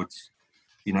towards,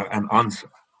 an answer.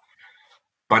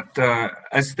 But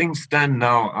as things stand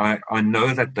now, I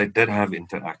know that they did have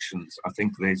interactions. I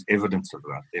think there's evidence of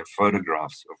that. There are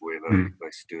photographs of where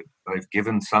they stood. They've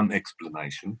given some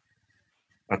explanation.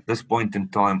 At this point in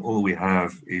time, all we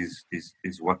have is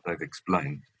what they've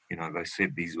explained. They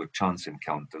said these were chance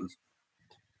encounters.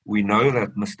 We know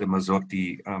that Mr.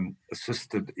 Mazzotti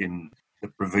assisted in the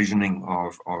provisioning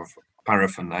of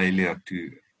paraphernalia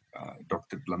to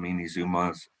Dr. Dlamini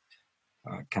Zuma's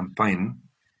campaign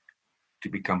to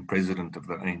become president of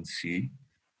the ANC.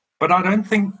 But I don't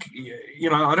think, he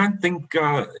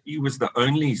was the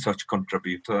only such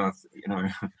contributor.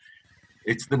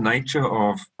 It's the nature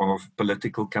of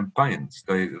political campaigns.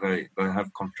 They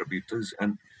have contributors,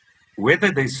 and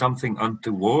whether there's something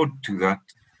untoward to that,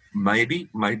 maybe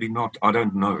not. I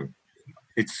don't know.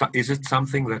 Is it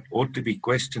something that ought to be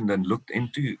questioned and looked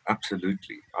into?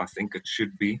 Absolutely. I think it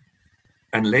should be.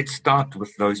 And let's start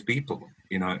with those people,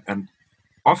 and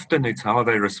often it's how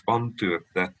they respond to it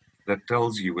that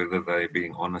tells you whether they're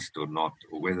being honest or not,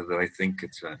 or whether they think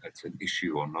it's an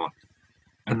issue or not.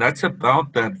 And that's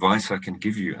about the advice I can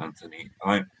give you, Anthony.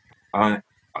 I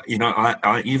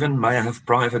I even may have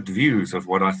private views of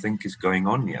what I think is going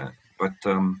on here, but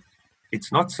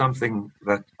it's not something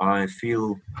that I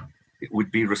feel it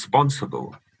would be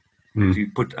responsible to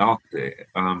put out there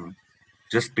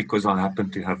just because I happen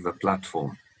to have the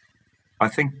platform. I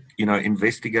think,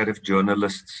 investigative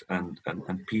journalists and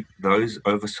those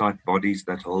oversight bodies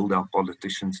that hold our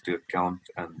politicians to account,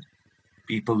 and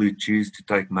people who choose to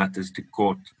take matters to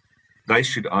court, they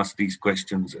should ask these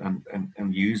questions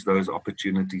and use those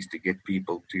opportunities to get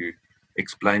people to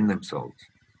explain themselves.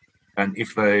 And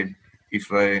if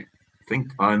they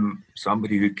think I'm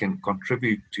somebody who can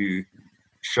contribute to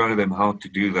show them how to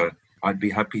do that, I'd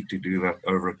be happy to do that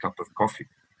over a cup of coffee.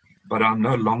 But I'm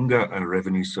no longer a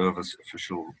revenue service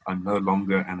official. I'm no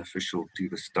longer an official to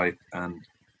the state, and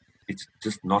it's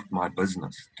just not my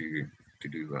business to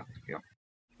do that. Yeah.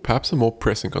 Perhaps a more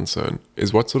pressing concern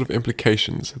is what sort of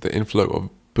implications the inflow of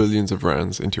billions of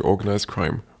rands into organized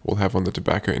crime will have on the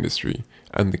tobacco industry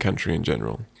and the country in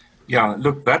general. Yeah,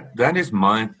 look, that is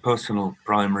my personal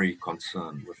primary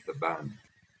concern with the ban.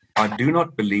 I do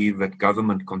not believe that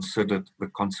government considered the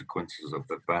consequences of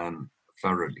the ban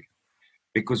thoroughly.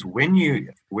 Because when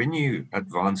you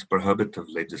advance prohibitive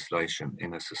legislation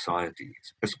in a society,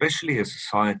 especially a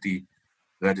society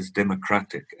that is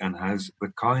democratic and has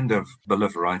the kind of Bill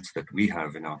of Rights that we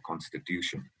have in our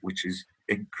Constitution, which is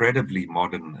incredibly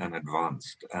modern and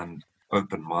advanced and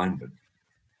open-minded,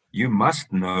 you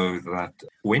must know that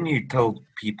when you tell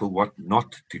people what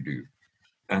not to do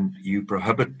and you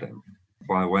prohibit them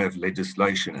by way of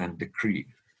legislation and decree,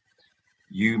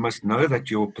 you must know that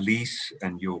your police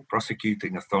and your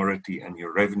prosecuting authority and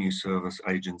your revenue service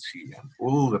agency and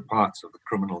all the parts of the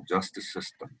criminal justice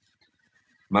system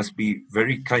must be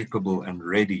very capable and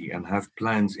ready and have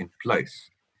plans in place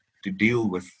to deal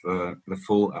with the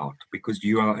fallout, because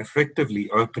you are effectively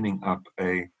opening up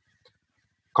a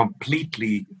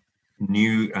completely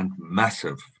new and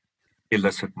massive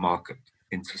illicit market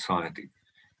in society.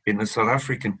 In the South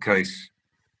African case,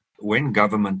 when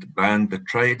government banned the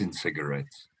trade in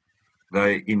cigarettes,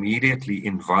 they immediately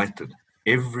invited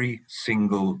every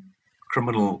single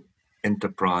criminal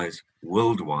enterprise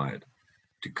worldwide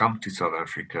to come to South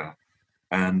Africa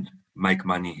and make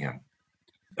money here.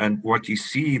 And what you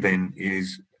see then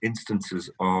is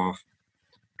instances of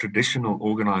traditional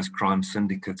organized crime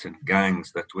syndicates and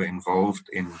gangs that were involved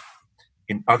in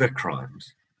other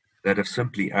crimes that have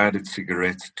simply added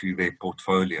cigarettes to their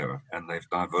portfolio, and they've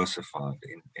diversified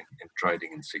in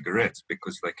trading in cigarettes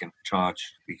because they can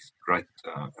charge these great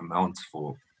amounts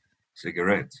for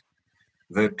cigarettes.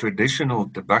 The traditional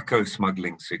tobacco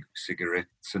smuggling cigarette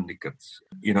syndicates,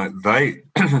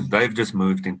 they've just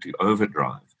moved into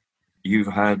overdrive.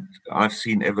 I've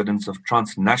seen evidence of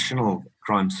transnational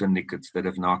crime syndicates that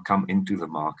have now come into the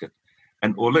market,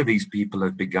 and all of these people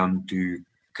have begun to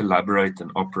collaborate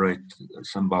and operate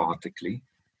symbiotically.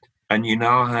 And you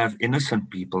now have innocent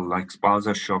people like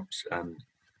spaza shops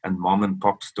and mom and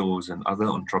pop stores and other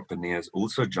entrepreneurs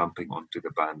also jumping onto the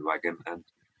bandwagon and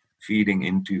feeding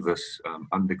into this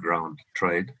underground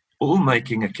trade, all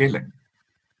making a killing.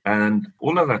 And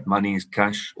all of that money is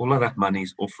cash, all of that money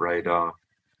is off radar.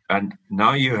 And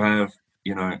now you have,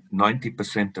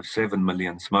 90% of 7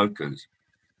 million smokers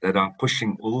that are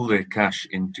pushing all their cash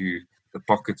into the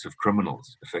pockets of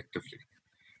criminals, effectively.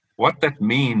 What that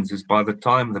means is by the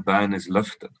time the ban is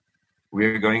lifted,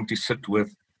 we're going to sit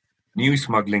with new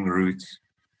smuggling routes,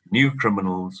 new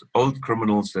criminals, old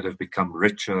criminals that have become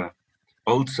richer,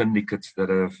 old syndicates that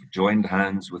have joined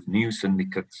hands with new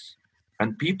syndicates,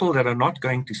 and people that are not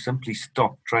going to simply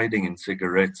stop trading in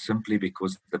cigarettes simply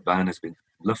because the ban has been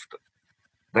lifted.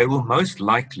 They will most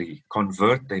likely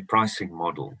convert their pricing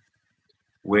model,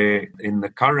 where in the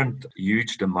current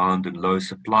huge demand and low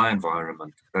supply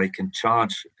environment, they can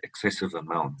charge excessive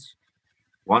amounts.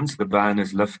 Once the ban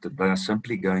is lifted, they are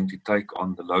simply going to take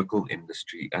on the local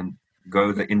industry and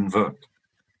go the invert.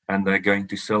 And they're going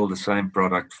to sell the same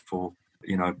product for,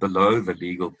 below the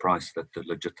legal price that the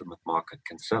legitimate market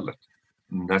can sell it.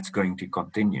 And that's going to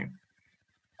continue.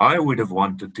 I would have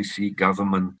wanted to see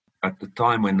government at the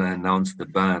time when they announced the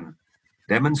ban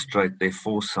demonstrate their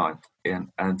foresight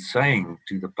and saying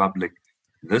to the public,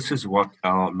 this is what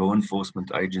our law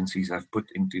enforcement agencies have put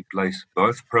into place,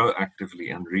 both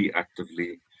proactively and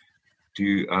reactively,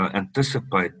 to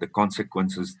anticipate the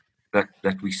consequences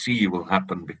that we see will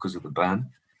happen because of the ban.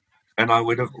 And I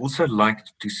would have also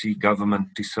liked to see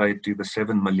government to say to the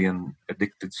 7 million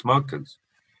addicted smokers,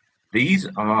 These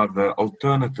are the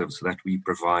alternatives that we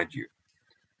provide you.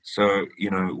 So,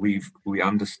 we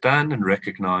understand and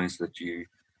recognize that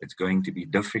it's going to be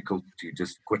difficult to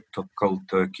just quit cold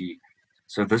turkey.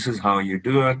 So this is how you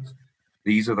do it.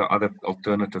 These are the other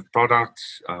alternative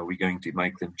products. We're going to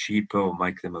make them cheaper or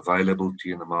make them available to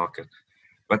you in the market.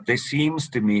 But there seems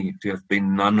to me to have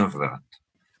been none of that.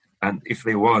 And if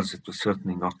there was, it was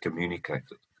certainly not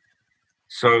communicated.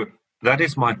 So that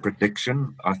is my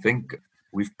prediction. I think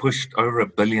we've pushed over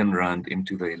R1 billion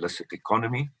into the illicit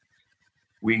economy.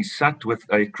 We sat with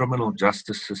a criminal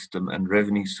justice system and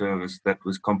revenue service that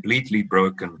was completely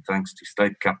broken thanks to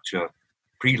state capture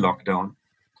pre-lockdown.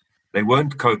 They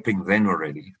weren't coping then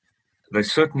already. They're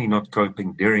certainly not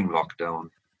coping during lockdown.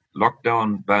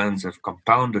 Lockdown bans have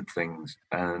compounded things,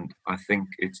 and I think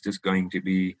it's just going to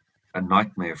be a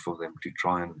nightmare for them to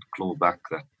try and claw back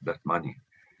that money.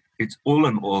 It's all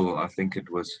in all, I think it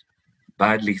was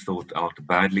badly thought out,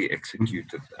 badly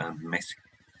executed, and messy.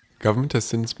 Government has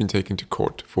since been taken to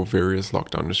court for various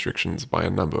lockdown restrictions by a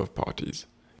number of parties,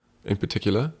 in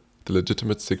particular, the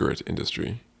legitimate cigarette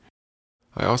industry.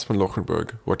 I asked van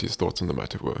Lochenberg what his thoughts on the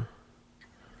matter were.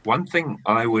 One thing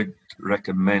I would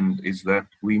recommend is that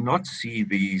we not see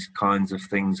these kinds of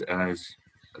things as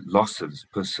losses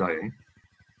per se.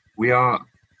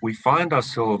 We find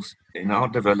ourselves in our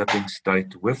developing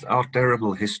state with our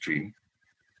terrible history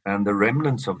and the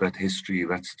remnants of that history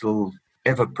that's still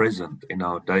ever present in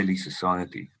our daily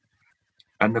society.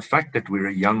 And the fact that we're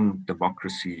a young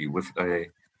democracy with a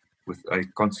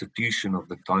constitution of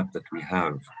the type that we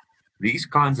have, these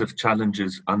kinds of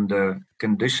challenges under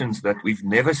conditions that we've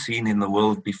never seen in the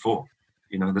world before.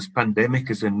 This pandemic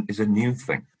is a new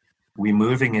thing. We're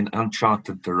moving in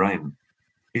uncharted terrain.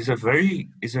 Is a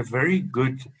very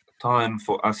good time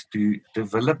for us to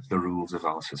develop the rules of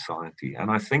our society. And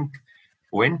I think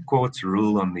when courts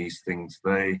rule on these things,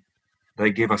 they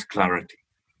give us clarity,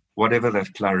 whatever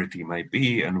that clarity may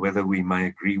be, and whether we may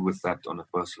agree with that on a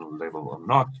personal level or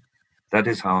not. That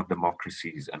is how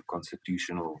democracies and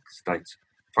constitutional states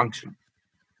function,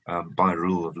 by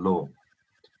rule of law.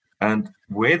 And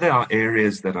where there are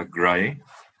areas that are grey,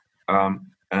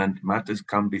 and matters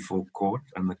come before court,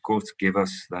 and the courts give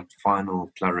us that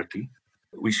final clarity,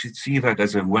 we should see that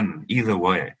as a win either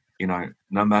way.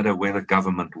 No matter whether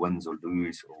government wins or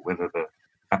loses, or whether the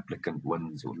applicant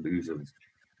wins or loses.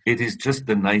 It is just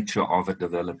the nature of a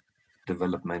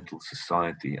developmental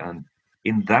society. And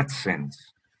in that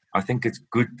sense, I think it's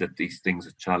good that these things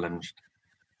are challenged.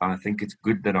 I think it's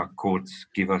good that our courts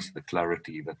give us the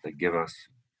clarity that they give us.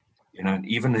 And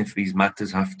even if these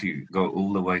matters have to go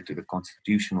all the way to the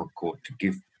Constitutional Court to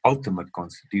give ultimate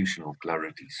constitutional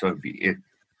clarity, so be it.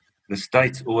 The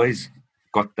state's always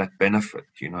got that benefit.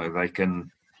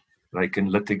 They can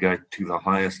litigate to the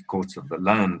highest courts of the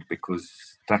land because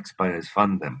taxpayers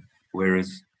fund them.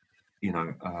 Whereas,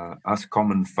 us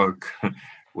common folk,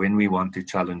 when we want to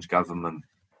challenge government,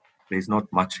 there's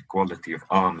not much equality of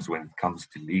arms when it comes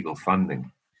to legal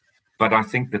funding. But I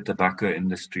think the tobacco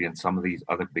industry and some of these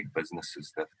other big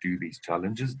businesses that do these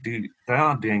challenges, they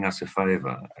are doing us a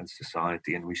favor as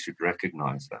society, and we should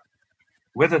recognize that.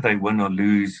 Whether they win or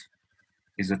lose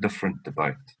is a different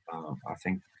debate.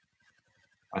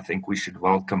 I think we should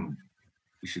welcome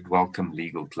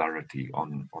legal clarity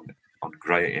on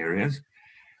grey areas.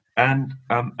 And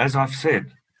as I've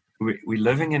said, we're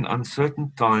living in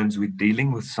uncertain times. We're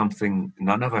dealing with something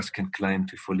none of us can claim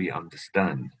to fully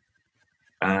understand.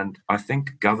 And I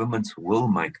think governments will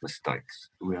make mistakes.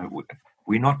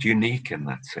 We're not unique in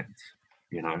that sense,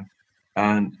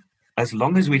 And as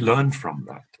long as we learn from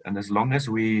that, and as long as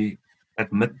we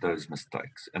admit those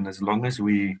mistakes, and as long as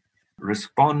we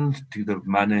respond to the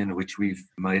manner in which we've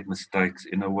made mistakes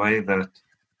in a way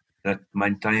that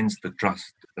maintains the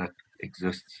trust that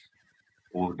exists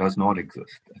or does not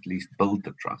exist, at least build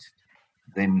the trust,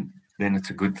 then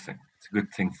it's a good thing. It's a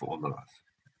good thing for all of us.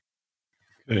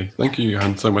 Okay, thank you,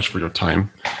 Johan, so much for your time.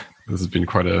 This has been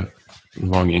quite a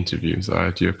long interview, so I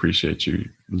do appreciate you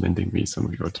lending me some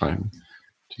of your time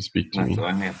to speak to me. It's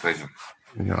only a pleasure.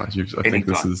 Yeah,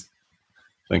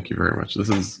 thank you very much.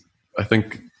 I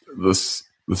think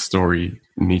the story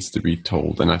needs to be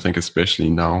told, and I think especially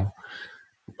now,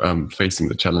 facing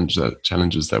the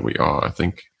challenges that we are, I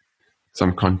think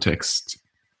some context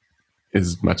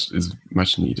is much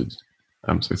needed.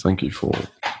 So thank you for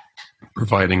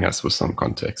providing us with some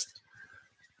context,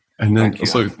 and then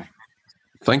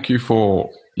thank you for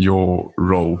your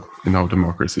role in our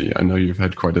democracy. I know you've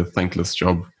had quite a thankless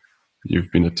job.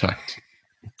 You've been attacked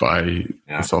by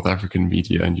the South African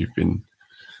media, and you've been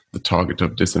the target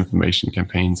of disinformation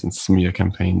campaigns and smear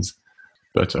campaigns.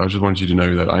 But I just want you to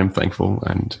know that I'm thankful,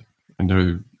 and I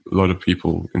know a lot of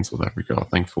people in South Africa are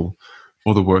thankful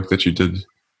for the work that you did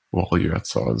while you're at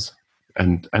SARS,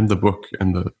 and the book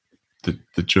and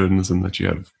the journalism that you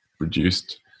have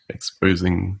produced,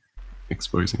 exposing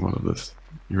all of this.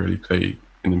 You really play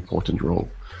an important role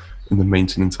in the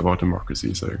maintenance of our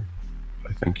democracy. So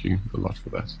I thank you a lot for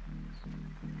that.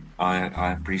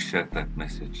 I appreciate that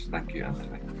message. Thank you,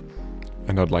 Anthony.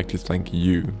 And I'd like to thank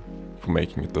you for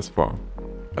making it this far.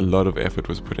 A lot of effort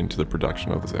was put into the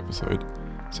production of this episode,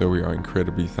 so we are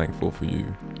incredibly thankful for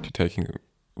you to taking.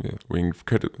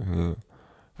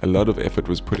 A lot of effort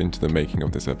was put into the making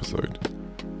of this episode,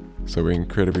 so we're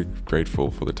incredibly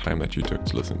grateful for the time that you took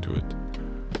to listen to it.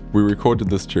 We recorded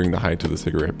this during the height of the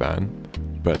cigarette ban,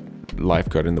 but life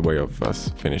got in the way of us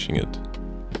finishing it.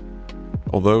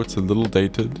 Although it's a little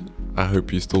dated, I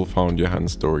hope you still found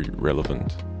Johan's story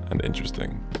relevant and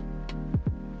interesting.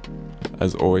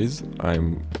 As always,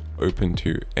 I'm open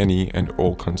to any and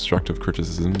all constructive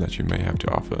criticism that you may have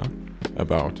to offer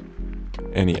about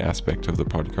any aspect of the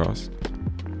podcast.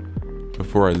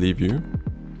 Before I leave you,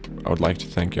 I would like to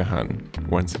thank Johan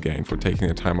once again for taking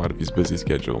the time out of his busy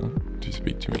schedule to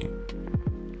speak to me.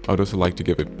 I would also like to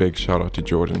give a big shout out to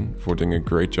Jordan for doing a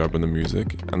great job on the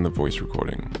music and the voice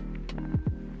recording.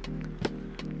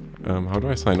 How do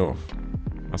I sign off?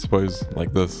 I suppose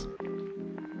like this.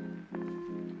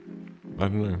 I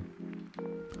don't know.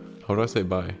 How do I say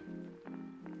bye?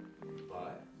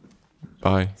 Bye.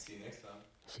 Bye. See you next time.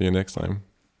 See you next time.